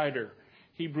Hebrew writer,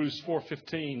 Hebrews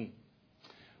 4:15.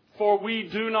 For we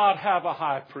do not have a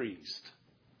high priest.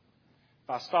 If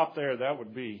I stop there, that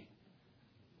would be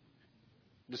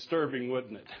disturbing,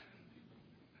 wouldn't it?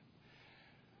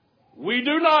 We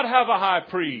do not have a high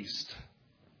priest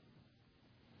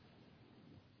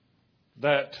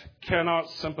that cannot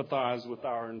sympathize with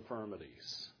our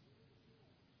infirmities.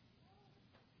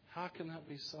 How can that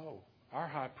be so? Our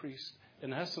high priest,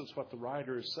 in essence, what the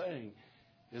writer is saying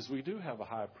is we do have a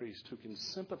high priest who can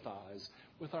sympathize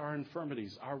with our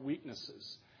infirmities, our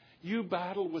weaknesses. You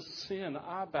battle with sin.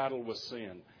 I battle with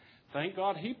sin. Thank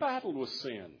God He battled with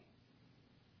sin.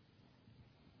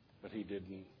 But He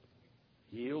didn't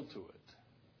yield to it.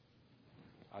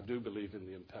 I do believe in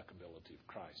the impeccability of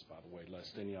Christ, by the way,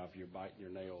 lest any of you are biting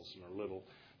your nails and are a little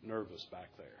nervous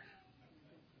back there.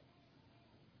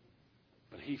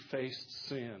 But He faced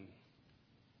sin.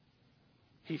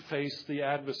 He faced the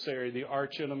adversary, the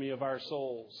archenemy of our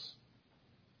souls.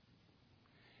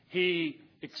 He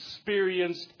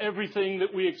experienced everything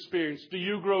that we experienced. Do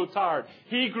you grow tired?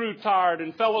 He grew tired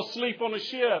and fell asleep on a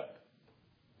ship.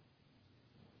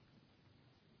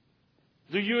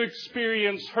 Do you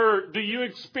experience hurt? Do you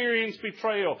experience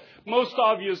betrayal? Most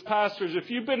of you as pastors, if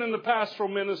you've been in the pastoral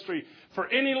ministry for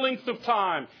any length of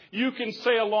time, you can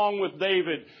say along with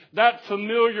David, that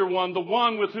familiar one, the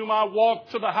one with whom I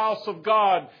walked to the house of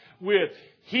God with,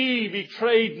 he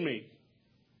betrayed me.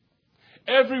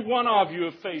 Every one of you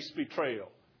have faced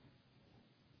betrayal.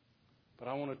 But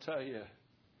I want to tell you,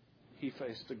 he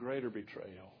faced a greater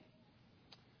betrayal.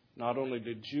 Not only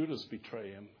did Judas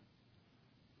betray him,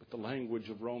 but the language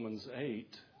of Romans 8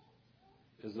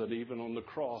 is that even on the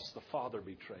cross, the Father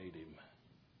betrayed him.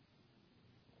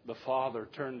 The Father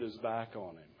turned his back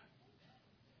on him.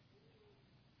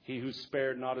 He who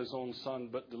spared not his own Son,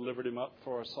 but delivered him up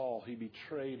for us all, he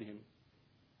betrayed him.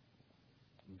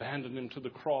 Abandoned him to the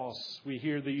cross. We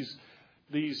hear these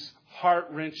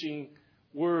heart-wrenching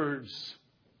words.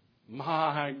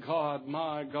 My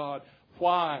God,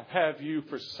 why have you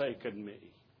forsaken me?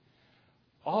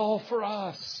 All for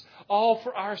us, all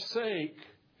for our sake.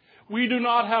 We do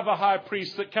not have a high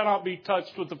priest that cannot be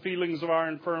touched with the feelings of our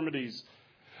infirmities,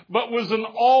 but was in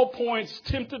all points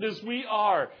tempted as we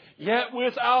are, yet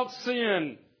without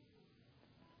sin.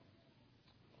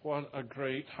 What a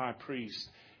great high priest.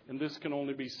 And this can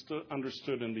only be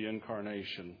understood in the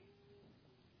incarnation.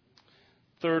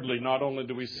 Thirdly, not only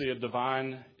do we see a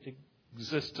divine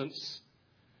existence,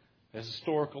 a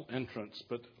historical entrance,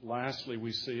 but lastly,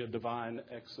 we see a divine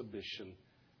exhibition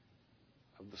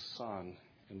of the Son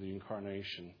in the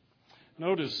incarnation.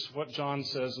 Notice what John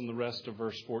says in the rest of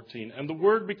verse 14. And the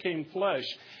Word became flesh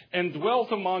and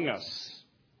dwelt among us.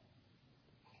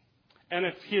 And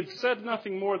if he had said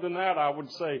nothing more than that, I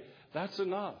would say, that's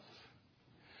enough.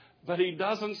 But he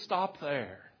doesn't stop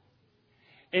there.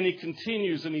 And he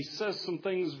continues and he says some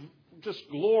things just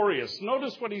glorious.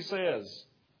 Notice what he says.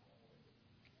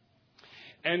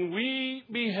 And we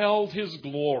beheld his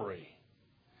glory.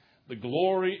 The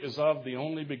glory is of the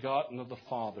only begotten of the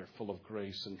Father, full of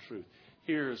grace and truth.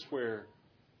 Here's where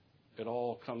it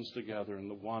all comes together in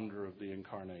the wonder of the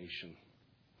incarnation.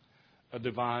 A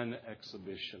divine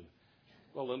exhibition.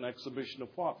 Well, an exhibition of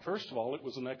what? First of all, it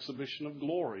was an exhibition of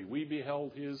glory. We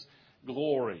beheld his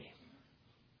glory.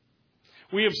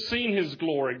 We have seen his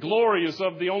glory. Glory is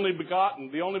of the only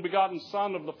begotten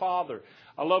Son of the Father.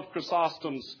 I love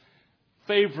Chrysostom's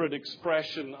favorite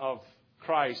expression of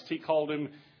Christ. He called him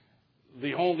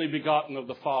the only begotten of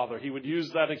the Father. He would use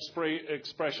that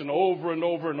expression over and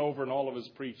over and over in all of his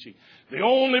preaching. The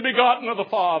only begotten of the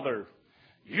Father.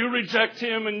 You reject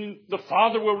him and the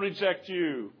Father will reject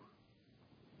you.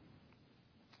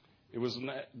 It was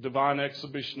a divine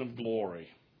exhibition of glory.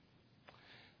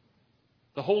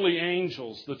 The holy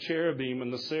angels, the cherubim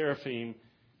and the seraphim,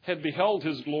 had beheld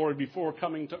his glory before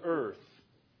coming to earth.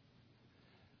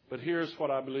 But here's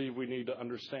what I believe we need to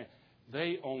understand.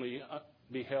 They only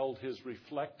beheld his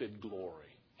reflected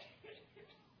glory.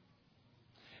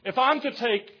 If I'm to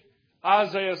take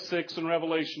Isaiah 6 and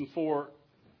Revelation 4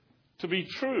 to be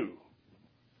true,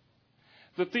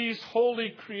 that these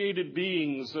holy created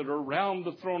beings that are around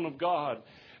the throne of God,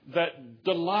 that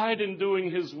delight in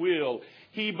doing his will,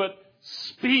 he but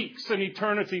speaks and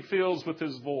eternity fills with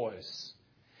his voice.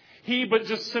 He but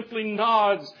just simply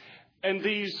nods and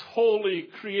these holy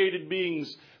created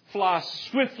beings fly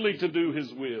swiftly to do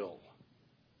his will.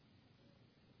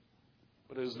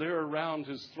 But as they're around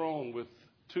his throne with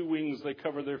two wings they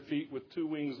cover their feet, with two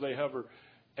wings they hover,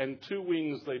 and two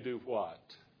wings they do what?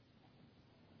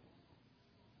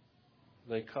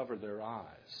 They cover their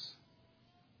eyes.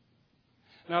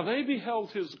 Now they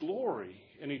beheld his glory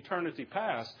in eternity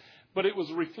past, but it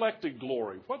was reflected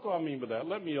glory. What do I mean by that?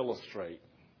 Let me illustrate.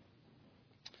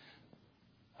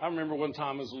 I remember one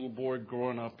time as a little boy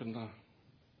growing up in the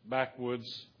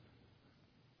backwoods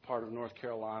part of North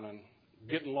Carolina and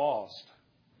getting lost,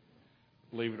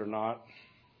 believe it or not.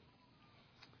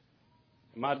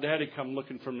 My daddy come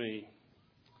looking for me.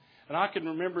 And I can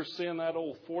remember seeing that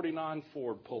old 49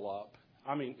 Ford pull up.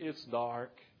 I mean, it's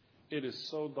dark. It is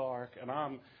so dark. And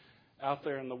I'm out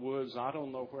there in the woods. And I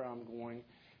don't know where I'm going.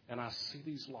 And I see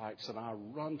these lights. And I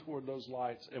run toward those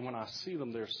lights. And when I see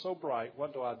them, they're so bright.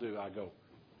 What do? I go,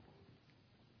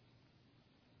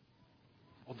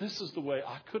 well, this is the way.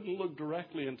 I couldn't look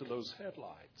directly into those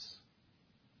headlights.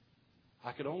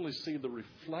 I could only see the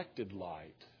reflected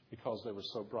light because they were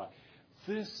so bright.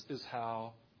 This is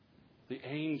how the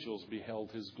angels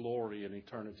beheld his glory in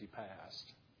eternity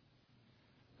past.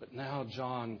 But now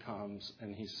John comes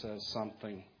and he says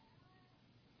something.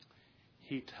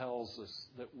 He tells us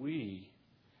that we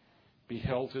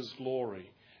beheld his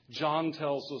glory. John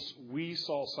tells us we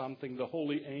saw something the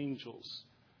holy angels,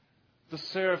 the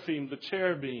seraphim, the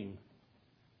cherubim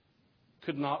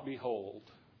could not behold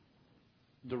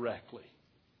directly.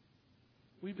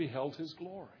 We beheld His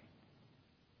glory.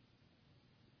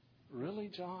 Really,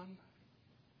 John?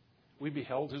 We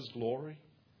beheld His glory?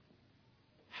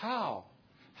 How?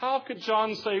 How could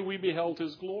John say we beheld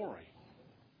His glory?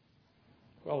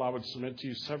 Well, I would submit to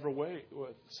you several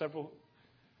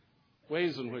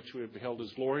ways in which we have beheld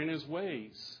His glory and His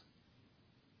ways.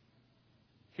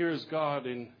 Here is God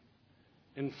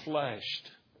enfleshed,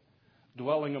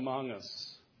 dwelling among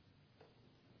us.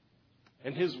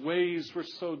 And His ways were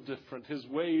so different. His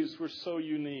ways were so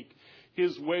unique.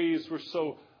 His ways were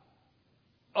so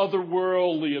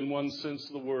otherworldly in one sense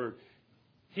of the word.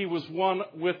 He was one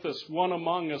with us, one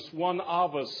among us, one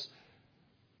of us,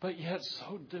 but yet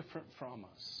so different from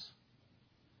us.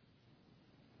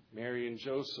 Mary and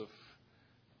Joseph.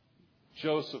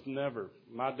 Joseph never,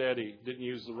 my daddy didn't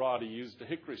use the rod, he used a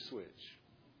hickory switch.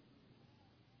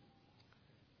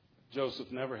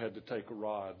 Joseph never had to take a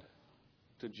rod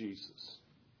to Jesus.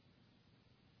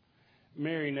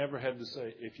 Mary never had to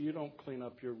say, if you don't clean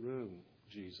up your room,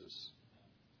 Jesus,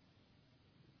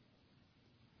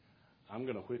 I'm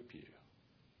going to whip you.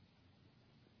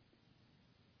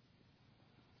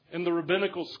 In the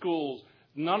rabbinical schools,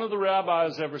 none of the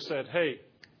rabbis ever said, hey,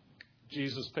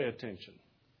 Jesus, pay attention.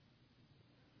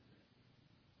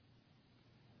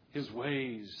 His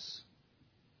ways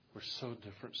were so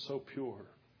different, so pure.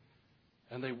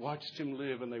 And they watched Him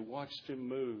live and they watched Him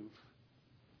move.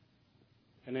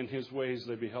 And in His ways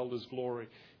they beheld His glory.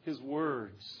 His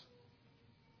words.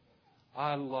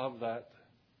 I love that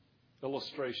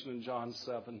illustration in John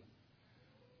 7.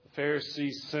 The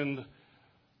Pharisees send a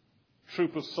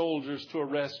troop of soldiers to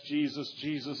arrest Jesus.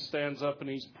 Jesus stands up and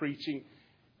He's preaching.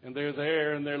 And they're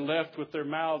there and they're left with their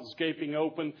mouths gaping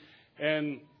open.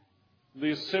 And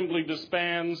the assembly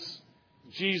disbands.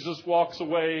 Jesus walks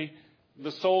away.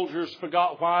 The soldiers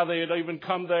forgot why they had even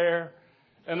come there.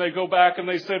 And they go back and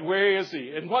they said, where is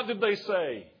He? And what did they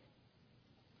say?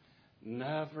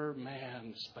 Never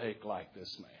man spake like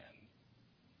this man.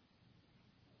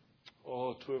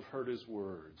 Oh, to have heard His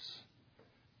words.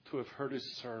 To have heard His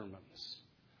sermons.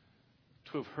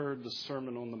 To have heard the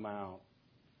Sermon on the Mount.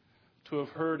 To have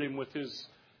heard Him with His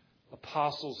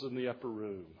apostles in the upper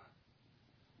room.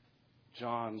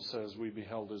 John says we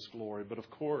beheld His glory. But of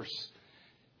course,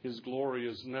 His glory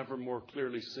is never more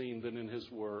clearly seen than in His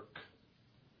work.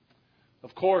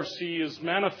 Of course, He is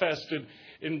manifested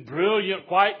in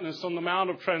brilliant whiteness on the Mount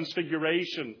of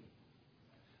Transfiguration.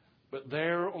 But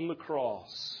there on the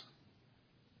cross,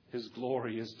 His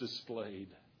glory is displayed.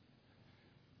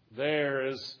 There,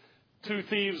 as two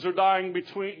thieves are dying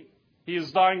between, He is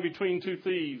dying between two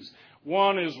thieves.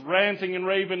 One is ranting and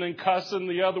raving and cussing.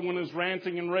 The other one is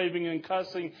ranting and raving and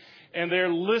cussing. And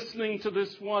they're listening to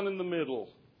this one in the middle.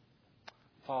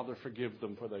 Father, forgive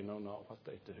them, for they know not what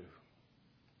they do.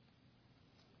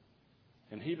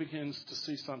 And he begins to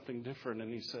see something different.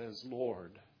 And he says,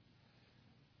 Lord,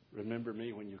 remember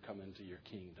me when you come into your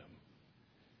kingdom.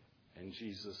 And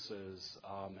Jesus says,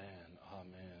 Amen,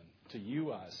 amen. To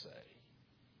you I say,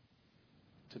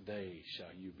 today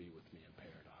shall you be with me in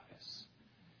paradise.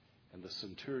 And the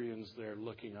centurion's there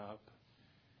looking up.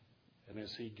 And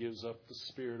as he gives up the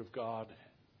Spirit of God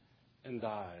and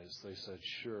dies, they said,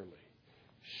 surely,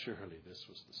 surely this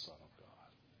was the Son of God.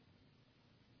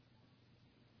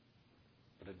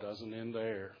 But it doesn't end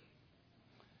there.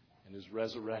 In His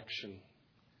resurrection,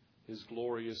 His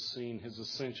glory is seen, His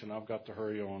ascension. I've got to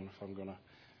hurry on if I'm going to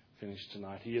finish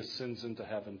tonight. He ascends into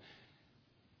heaven.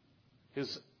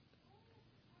 His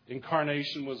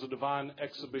incarnation was a divine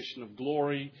exhibition of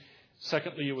glory.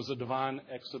 Secondly, it was a divine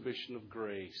exhibition of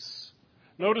grace.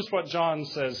 Notice what John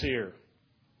says here.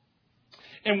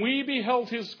 And we beheld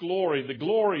His glory. The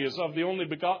glory is of the only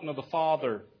begotten of the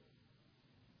Father,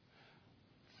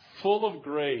 full of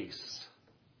grace.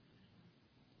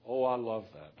 Oh, I love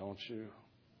that, don't you?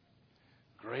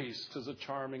 Grace is a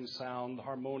charming sound,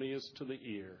 harmonious to the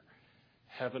ear.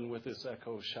 Heaven with its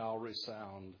echo shall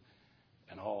resound,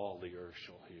 and all the earth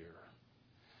shall hear.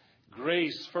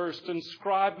 Grace first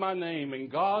inscribed my name in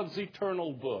God's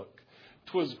eternal book.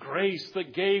 'Twas grace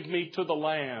that gave me to the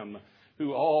Lamb,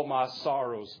 who all my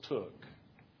sorrows took.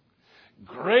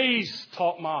 Grace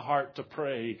taught my heart to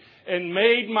pray and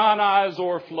made mine eyes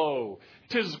o'erflow.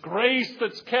 'Tis grace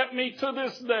that's kept me to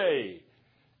this day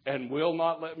and will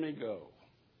not let me go.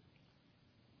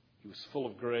 He was full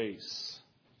of grace.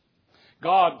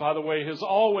 God, by the way, has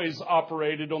always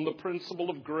operated on the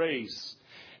principle of grace.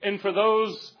 And for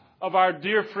those of our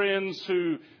dear friends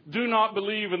who do not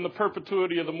believe in the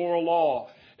perpetuity of the moral law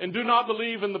and do not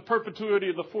believe in the perpetuity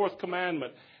of the fourth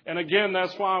commandment, and again,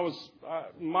 that's why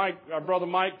our brother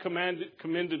Mike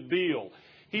commended Beale.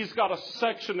 He's got a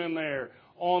section in there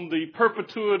on the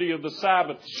perpetuity of the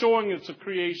Sabbath, showing it's a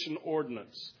creation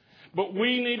ordinance. But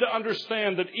we need to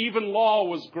understand that even law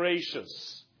was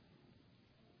gracious.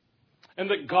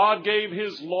 And that God gave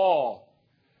His law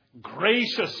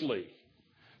graciously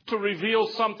to reveal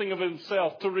something of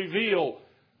Himself, to reveal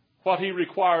what He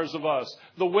requires of us,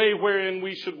 the way wherein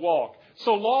we should walk.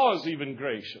 So law is even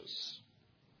gracious.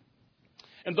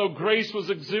 And though grace was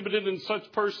exhibited in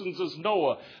such persons as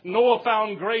Noah, Noah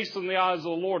found grace in the eyes of the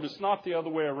Lord. It's not the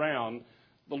other way around.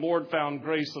 The Lord found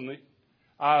grace in the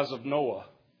eyes of Noah.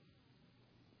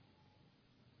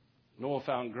 Noah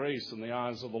found grace in the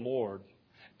eyes of the Lord.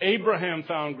 Abraham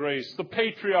found grace. The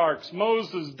patriarchs,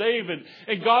 Moses, David,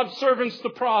 and God's servants,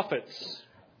 the prophets.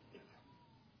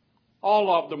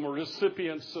 All of them were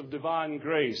recipients of divine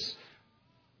grace.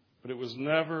 But it was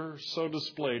never so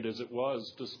displayed as it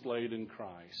was displayed in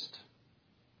Christ.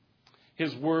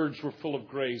 His words were full of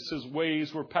grace. His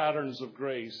ways were patterns of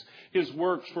grace. His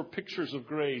works were pictures of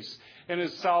grace. And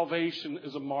His salvation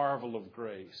is a marvel of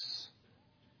grace.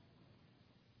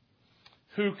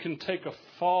 Who can take a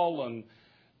fallen,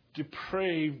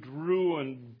 depraved,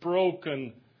 ruined,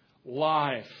 broken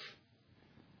life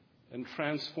and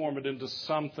transform it into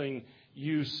something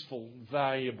useful,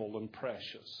 valuable, and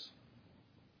precious?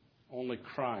 Only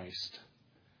Christ,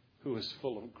 who is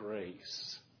full of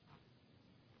grace.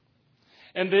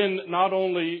 And then not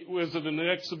only was it an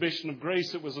exhibition of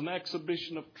grace, it was an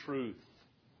exhibition of truth.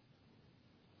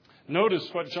 Notice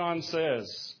what John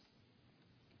says.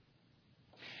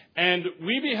 And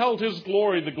we beheld His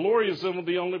glory. The glory is of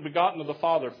the only begotten of the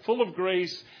Father, full of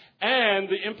grace, and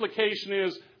the implication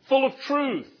is full of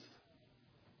truth.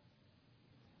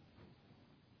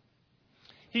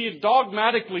 He had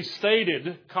dogmatically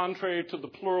stated, contrary to the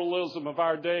pluralism of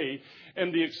our day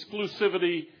and the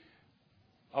exclusivity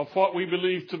of what we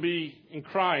believe to be in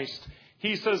Christ,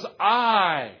 He says,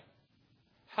 I.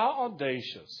 How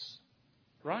audacious,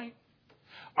 right?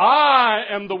 I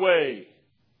am the way,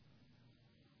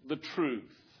 the truth,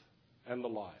 and the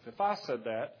life. If I said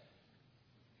that,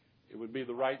 it would be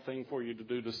the right thing for you to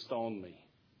do to stone me.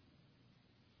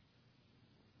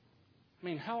 I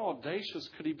mean, how audacious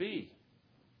could He be?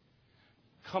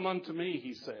 Come unto me,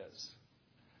 He says.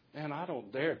 Man, I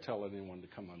don't dare tell anyone to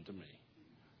come unto me.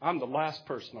 I'm the last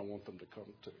person I want them to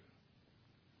come to.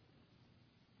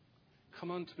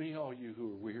 Come unto me, all you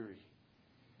who are weary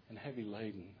and heavy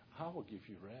laden. I will give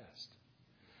you rest.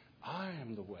 I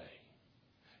am the way.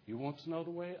 You want to know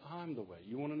the way? I'm the way.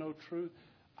 You want to know truth?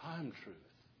 I'm truth.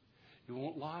 You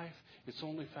want life? It's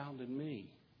only found in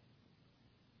me.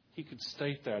 He could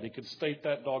state that. He could state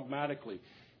that dogmatically.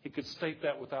 He could state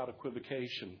that without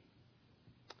equivocation.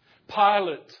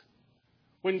 Pilate,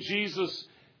 when Jesus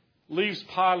leaves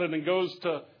Pilate and goes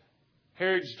to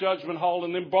Herod's judgment hall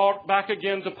and then brought back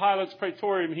again to Pilate's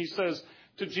praetorium, he says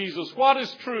to Jesus, what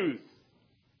is truth?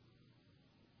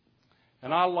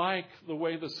 And I like the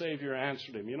way the Savior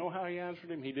answered him. You know how He answered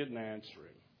him? He didn't answer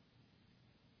him.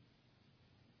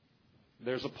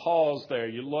 There's a pause there.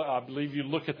 I believe you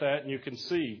look at that and you can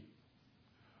see.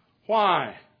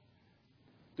 Why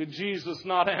did Jesus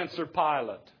not answer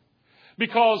Pilate?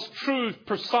 Because truth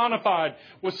personified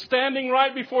was standing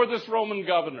right before this Roman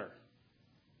governor.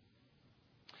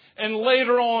 And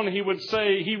later on he would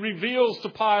say, he reveals to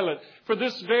Pilate, for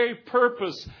this very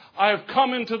purpose I have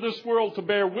come into this world to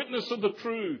bear witness of the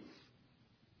truth.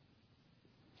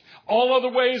 All other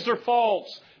ways are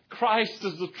false. Christ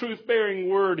is the truth-bearing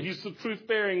Word. He's the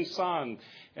truth-bearing Son.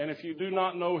 And if you do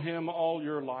not know Him, all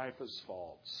your life is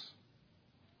false.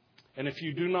 And if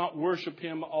you do not worship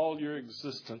Him, all your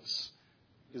existence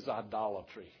is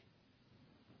idolatry.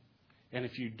 And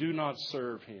if you do not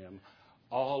serve Him,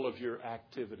 all of your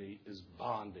activity is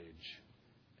bondage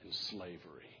and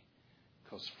slavery.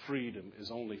 Because freedom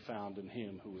is only found in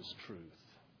Him who is truth.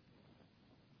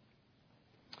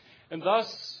 And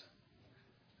thus,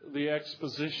 the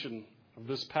exposition of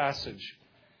this passage,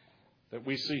 that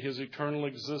we see His eternal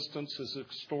existence, His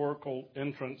historical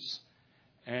entrance,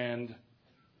 and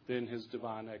then His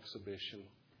divine exhibition.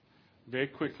 Very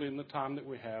quickly in the time that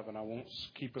we have, and I won't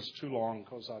keep us too long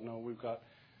because I know we've got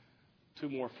 2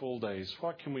 more full days.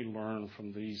 What can we learn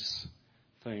from these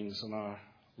things? And I'll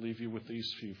leave you with these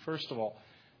few. First of all,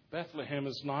 Bethlehem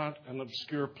is not an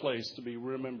obscure place to be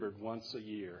remembered once a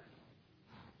year,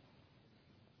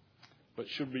 but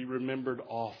should be remembered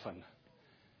often,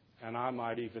 and I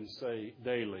might even say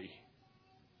daily,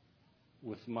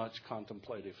 with much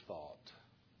contemplative thought.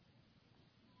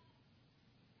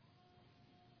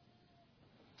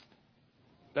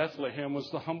 Bethlehem was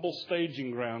the humble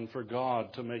staging ground for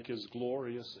God to make His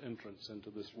glorious entrance into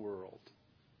this world.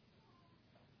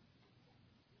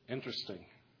 Interesting.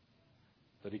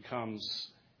 that He comes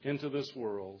into this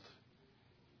world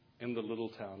in the little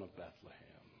town of Bethlehem.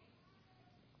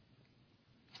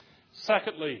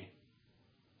 Secondly,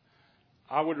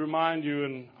 I would remind you,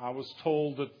 and I was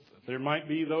told that there might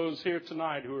be those here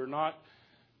tonight who are not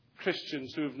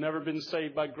Christians, who have never been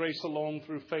saved by grace alone,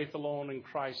 through faith alone, in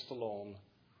Christ alone.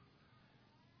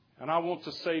 And I want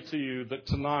to say to you that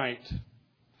tonight,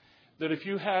 that if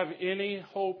you have any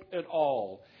hope at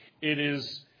all, it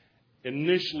is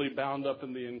initially bound up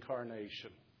in the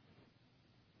incarnation.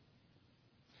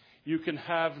 You can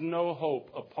have no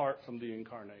hope apart from the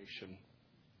incarnation.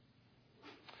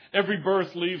 Every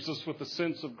birth leaves us with a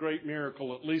sense of great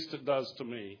miracle, at least it does to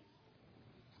me.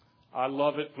 I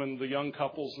love it when the young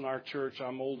couples in our church,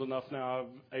 I'm old enough now,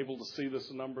 I'm able to see this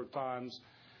a number of times.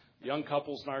 Young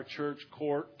couples in our church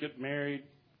court, get married.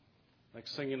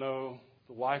 Next thing you know,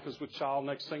 the wife is with child.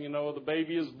 Next thing you know, the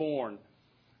baby is born.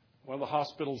 One of the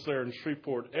hospitals there in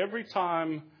Shreveport. Every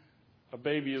time a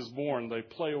baby is born, they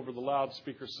play over the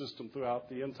loudspeaker system throughout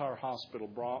the entire hospital,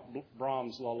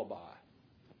 Brahms' Lullaby.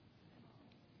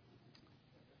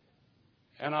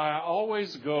 And I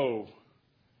always go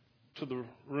to the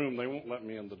room. They won't let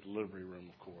me in the delivery room,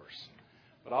 of course.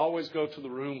 But I always go to the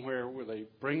room where they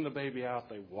bring the baby out,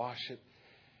 they wash it,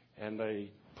 and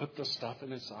they put the stuff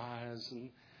in its eyes and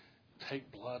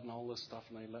take blood and all this stuff,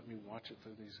 and they let me watch it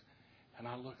through these. And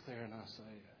I look there and I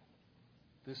say,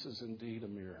 this is indeed a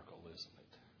miracle, isn't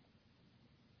it?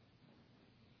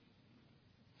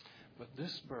 But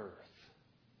this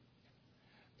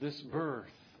birth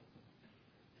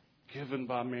given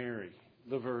by Mary,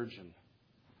 the Virgin,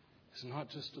 is not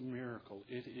just a miracle.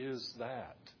 It is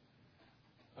that.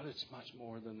 But it's much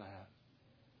more than that.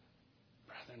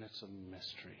 Brethren, it's a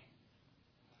mystery.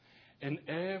 And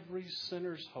every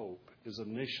sinner's hope is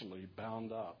initially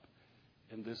bound up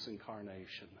in this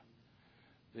incarnation.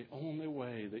 The only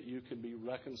way that you can be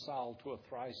reconciled to a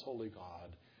thrice holy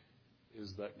God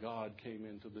is that God came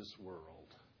into this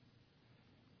world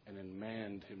and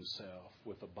enmanned Himself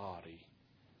with a body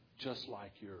just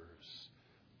like yours,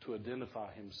 to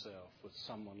identify Himself with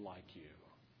someone like you,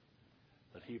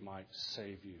 that He might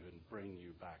save you and bring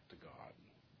you back to God.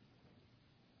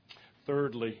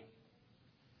 Thirdly,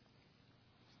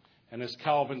 and as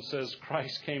Calvin says,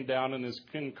 Christ came down in His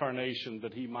incarnation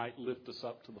that He might lift us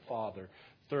up to the Father.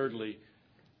 Thirdly,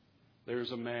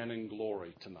 there's a man in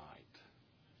glory tonight.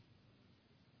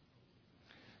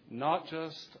 Not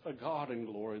just a God in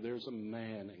glory, there's a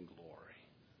man in glory.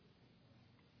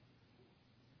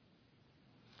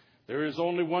 There is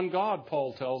only one God,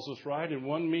 Paul tells us, right? And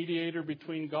one mediator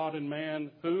between God and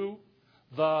man. Who?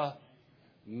 The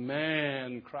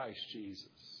man, Christ Jesus.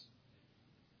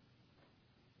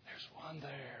 There's one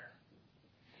there.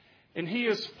 And He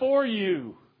is for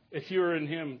you if you're in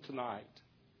Him tonight.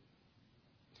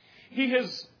 He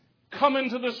has come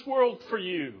into this world for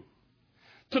you,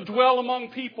 to dwell among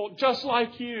people just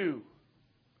like you,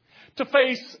 to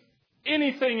face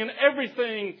anything and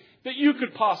everything that you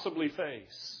could possibly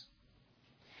face.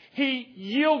 He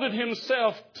yielded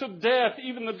Himself to death,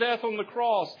 even the death on the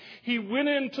cross. He went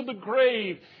into the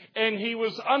grave and He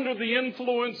was under the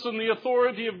influence and the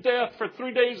authority of death for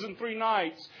 3 days and 3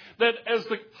 nights. That, as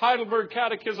the Heidelberg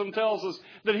Catechism tells us,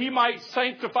 that He might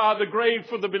sanctify the grave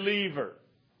for the believer.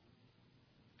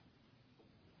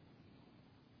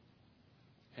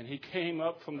 And He came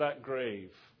up from that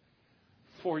grave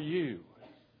for you.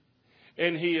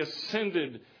 And He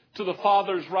ascended to the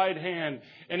Father's right hand,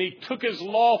 and He took His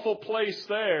lawful place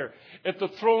there at the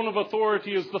throne of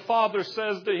authority, as the Father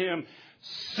says to Him,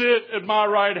 sit at my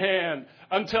right hand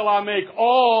until I make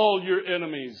all your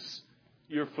enemies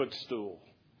your footstool.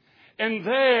 And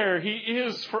there He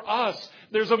is for us.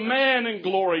 There's a man in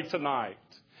glory tonight.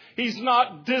 He's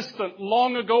not distant,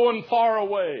 long ago and far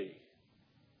away.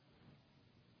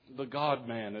 The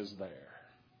God-man is there.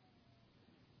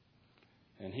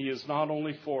 And He is not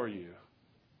only for you,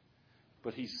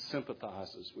 but He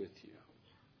sympathizes with you.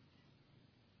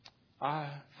 I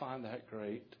find that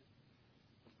great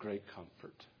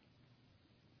comfort.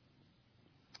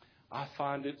 I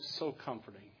find it so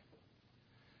comforting.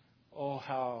 Oh,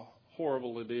 how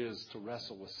horrible it is to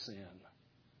wrestle with sin.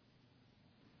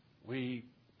 We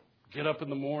get up in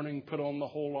the morning, put on the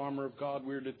whole armor of God.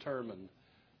 We're determined.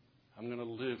 I'm going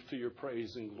to live to Your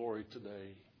praise and glory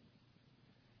today.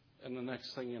 And the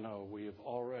next thing you know, we have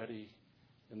already,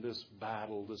 in this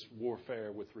battle, this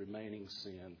warfare with remaining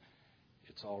sin,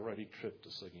 it's already tripped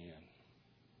us again.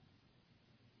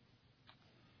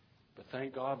 But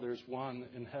thank God there's one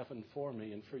in heaven for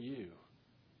me and for you.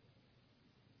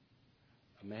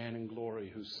 A man in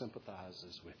glory who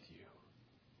sympathizes with you.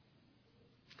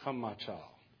 Come, my child.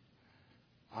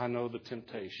 I know the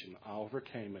temptation. I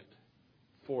overcame it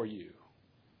for you.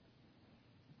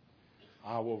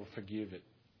 I will forgive it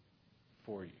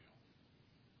for you.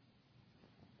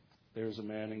 There's a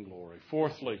man in glory.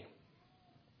 Fourthly,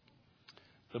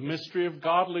 the mystery of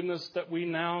godliness that we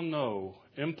now know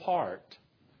in part,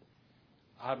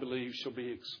 I believe, shall be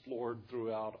explored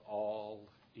throughout all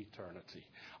eternity.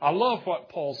 I love what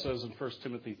Paul says in 1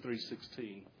 Timothy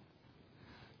 3:16.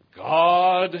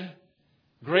 God,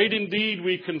 great indeed,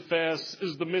 we confess,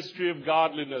 is the mystery of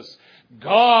godliness.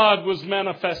 God was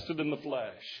manifested in the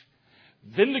flesh,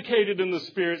 vindicated in the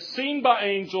Spirit, seen by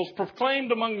angels,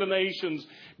 proclaimed among the nations,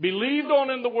 believed on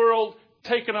in the world,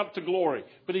 taken up to glory.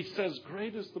 But he says,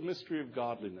 great is the mystery of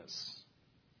godliness.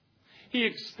 He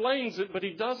explains it, but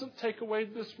he doesn't take away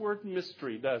this word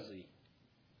mystery, does he?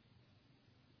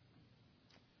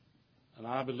 And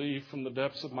I believe from the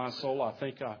depths of my soul, I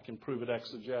think I can prove it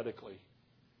exegetically,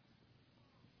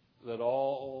 that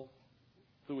all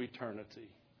through eternity,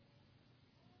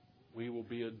 we will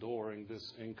be adoring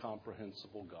this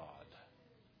incomprehensible God.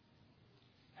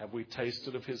 Have we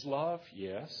tasted of His love?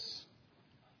 Yes,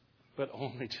 but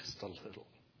only just a little.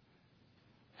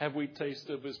 Have we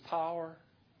tasted of His power?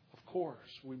 Of course.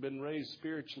 We've been raised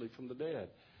spiritually from the dead,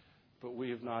 but we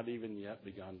have not even yet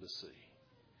begun to see.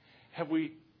 Have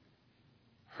we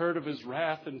heard of His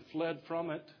wrath and fled from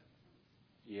it?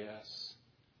 Yes.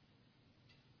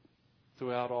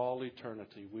 Throughout all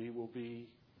eternity, we will be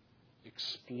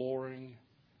exploring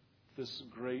this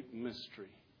great mystery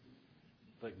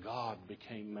that God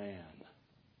became man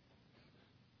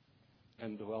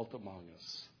and dwelt among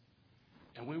us.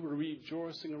 And we were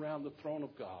rejoicing around the throne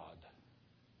of God.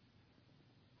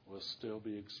 We'll still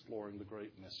be exploring the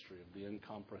great mystery of the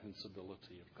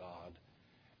incomprehensibility of God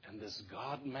and this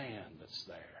God-man that's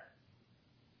there.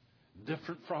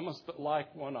 Different from us, but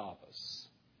like one of us.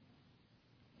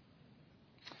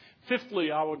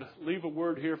 Fifthly, I would leave a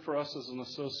word here for us as an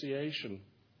association.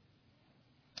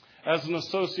 As an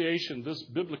association, this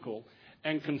biblical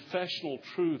and confessional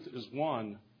truth is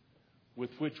one with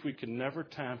which we can never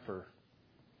tamper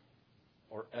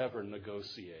or ever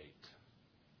negotiate.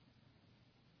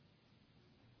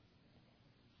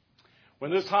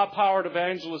 When this high-powered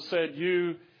evangelist said,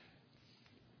 you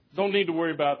don't need to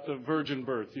worry about the virgin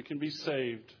birth. You can be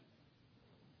saved.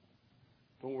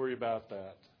 Don't worry about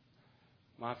that.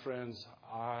 My friends,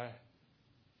 I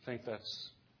think that's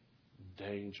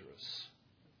dangerous.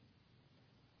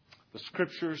 The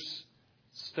Scriptures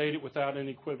state it without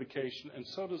any equivocation, and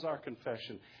so does our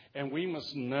confession. And we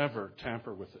must never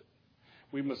tamper with it.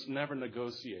 We must never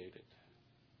negotiate it.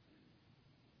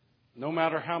 No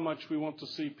matter how much we want to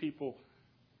see people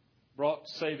brought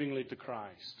savingly to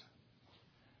Christ.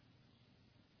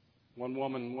 One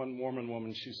Mormon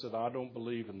woman, she said, I don't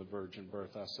believe in the virgin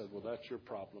birth. I said, well, that's your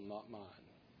problem, not mine.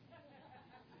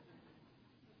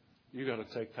 You got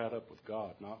to take that up with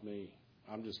God, not me.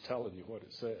 I'm just telling you what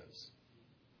it says.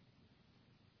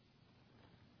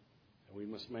 And we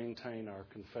must maintain our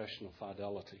confessional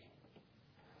fidelity.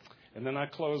 And then I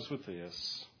close with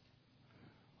this.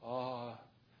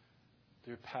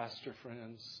 Dear pastor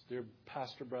friends, dear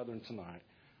pastor brethren tonight,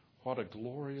 what a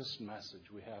glorious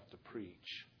message we have to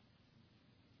preach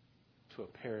to a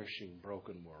perishing,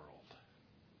 broken world.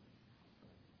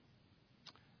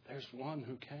 There's one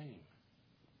who came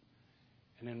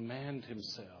and unmanned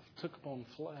himself, took upon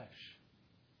flesh,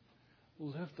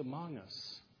 lived among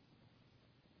us.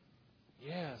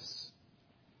 Yes,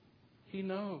 he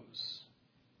knows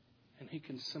and he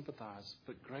can sympathize,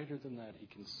 but greater than that, he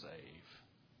can save.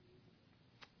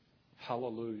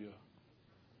 Hallelujah.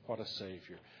 What a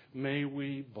Savior. May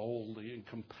we boldly and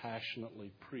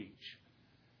compassionately preach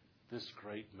this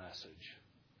great message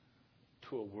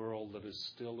to a world that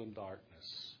is still in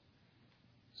darkness,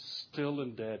 still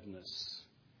in deadness,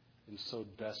 and so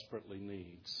desperately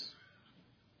needs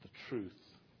the truth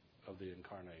of the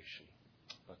incarnation.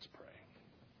 Let's pray.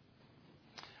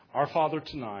 Our Father,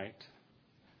 tonight,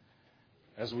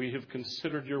 as we have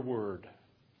considered your word,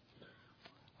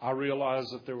 I realize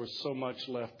that there was so much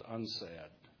left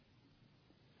unsaid,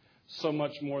 so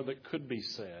much more that could be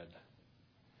said.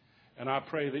 And I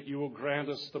pray that you will grant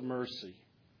us the mercy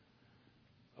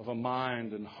of a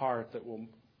mind and heart that will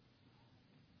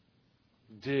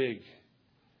dig,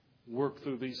 work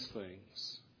through these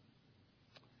things.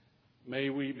 May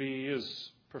we be,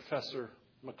 as Professor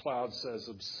McLeod says,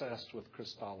 obsessed with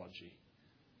Christology,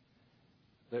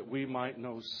 that we might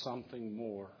know something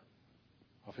more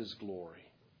of His glory.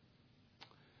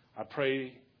 I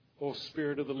pray, O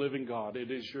Spirit of the living God, it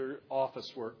is your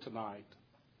office work tonight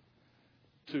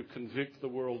to convict the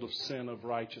world of sin, of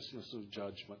righteousness, of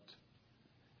judgment.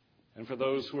 And for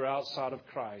those who are outside of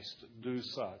Christ, do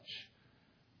such.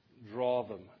 Draw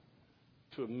them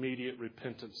to immediate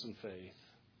repentance and faith.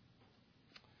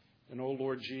 And, O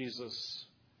Lord Jesus,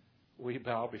 we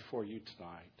bow before you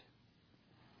tonight,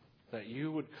 that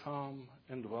you would come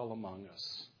and dwell among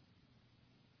us,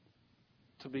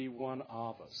 to be one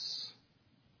of us,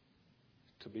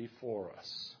 to be for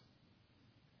us,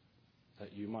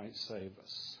 that you might save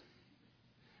us.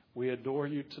 We adore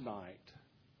you tonight,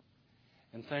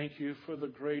 and thank you for the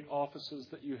great offices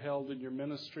that you held in your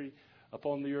ministry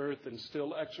upon the earth and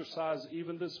still exercise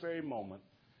even this very moment,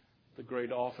 the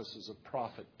great offices of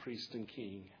prophet, priest, and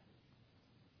king.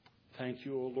 Thank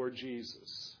you, O Lord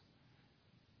Jesus,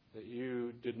 that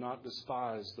you did not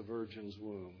despise the virgin's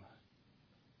womb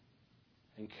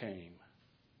and came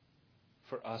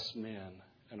for us men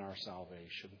and our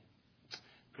salvation.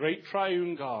 Great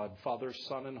triune God, Father,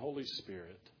 Son, and Holy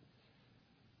Spirit,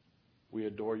 we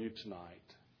adore you tonight.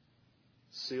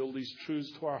 Seal these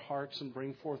truths to our hearts and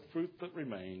bring forth fruit that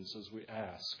remains as we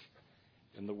ask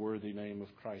in the worthy name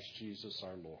of Christ Jesus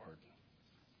our Lord.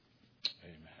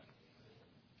 Amen.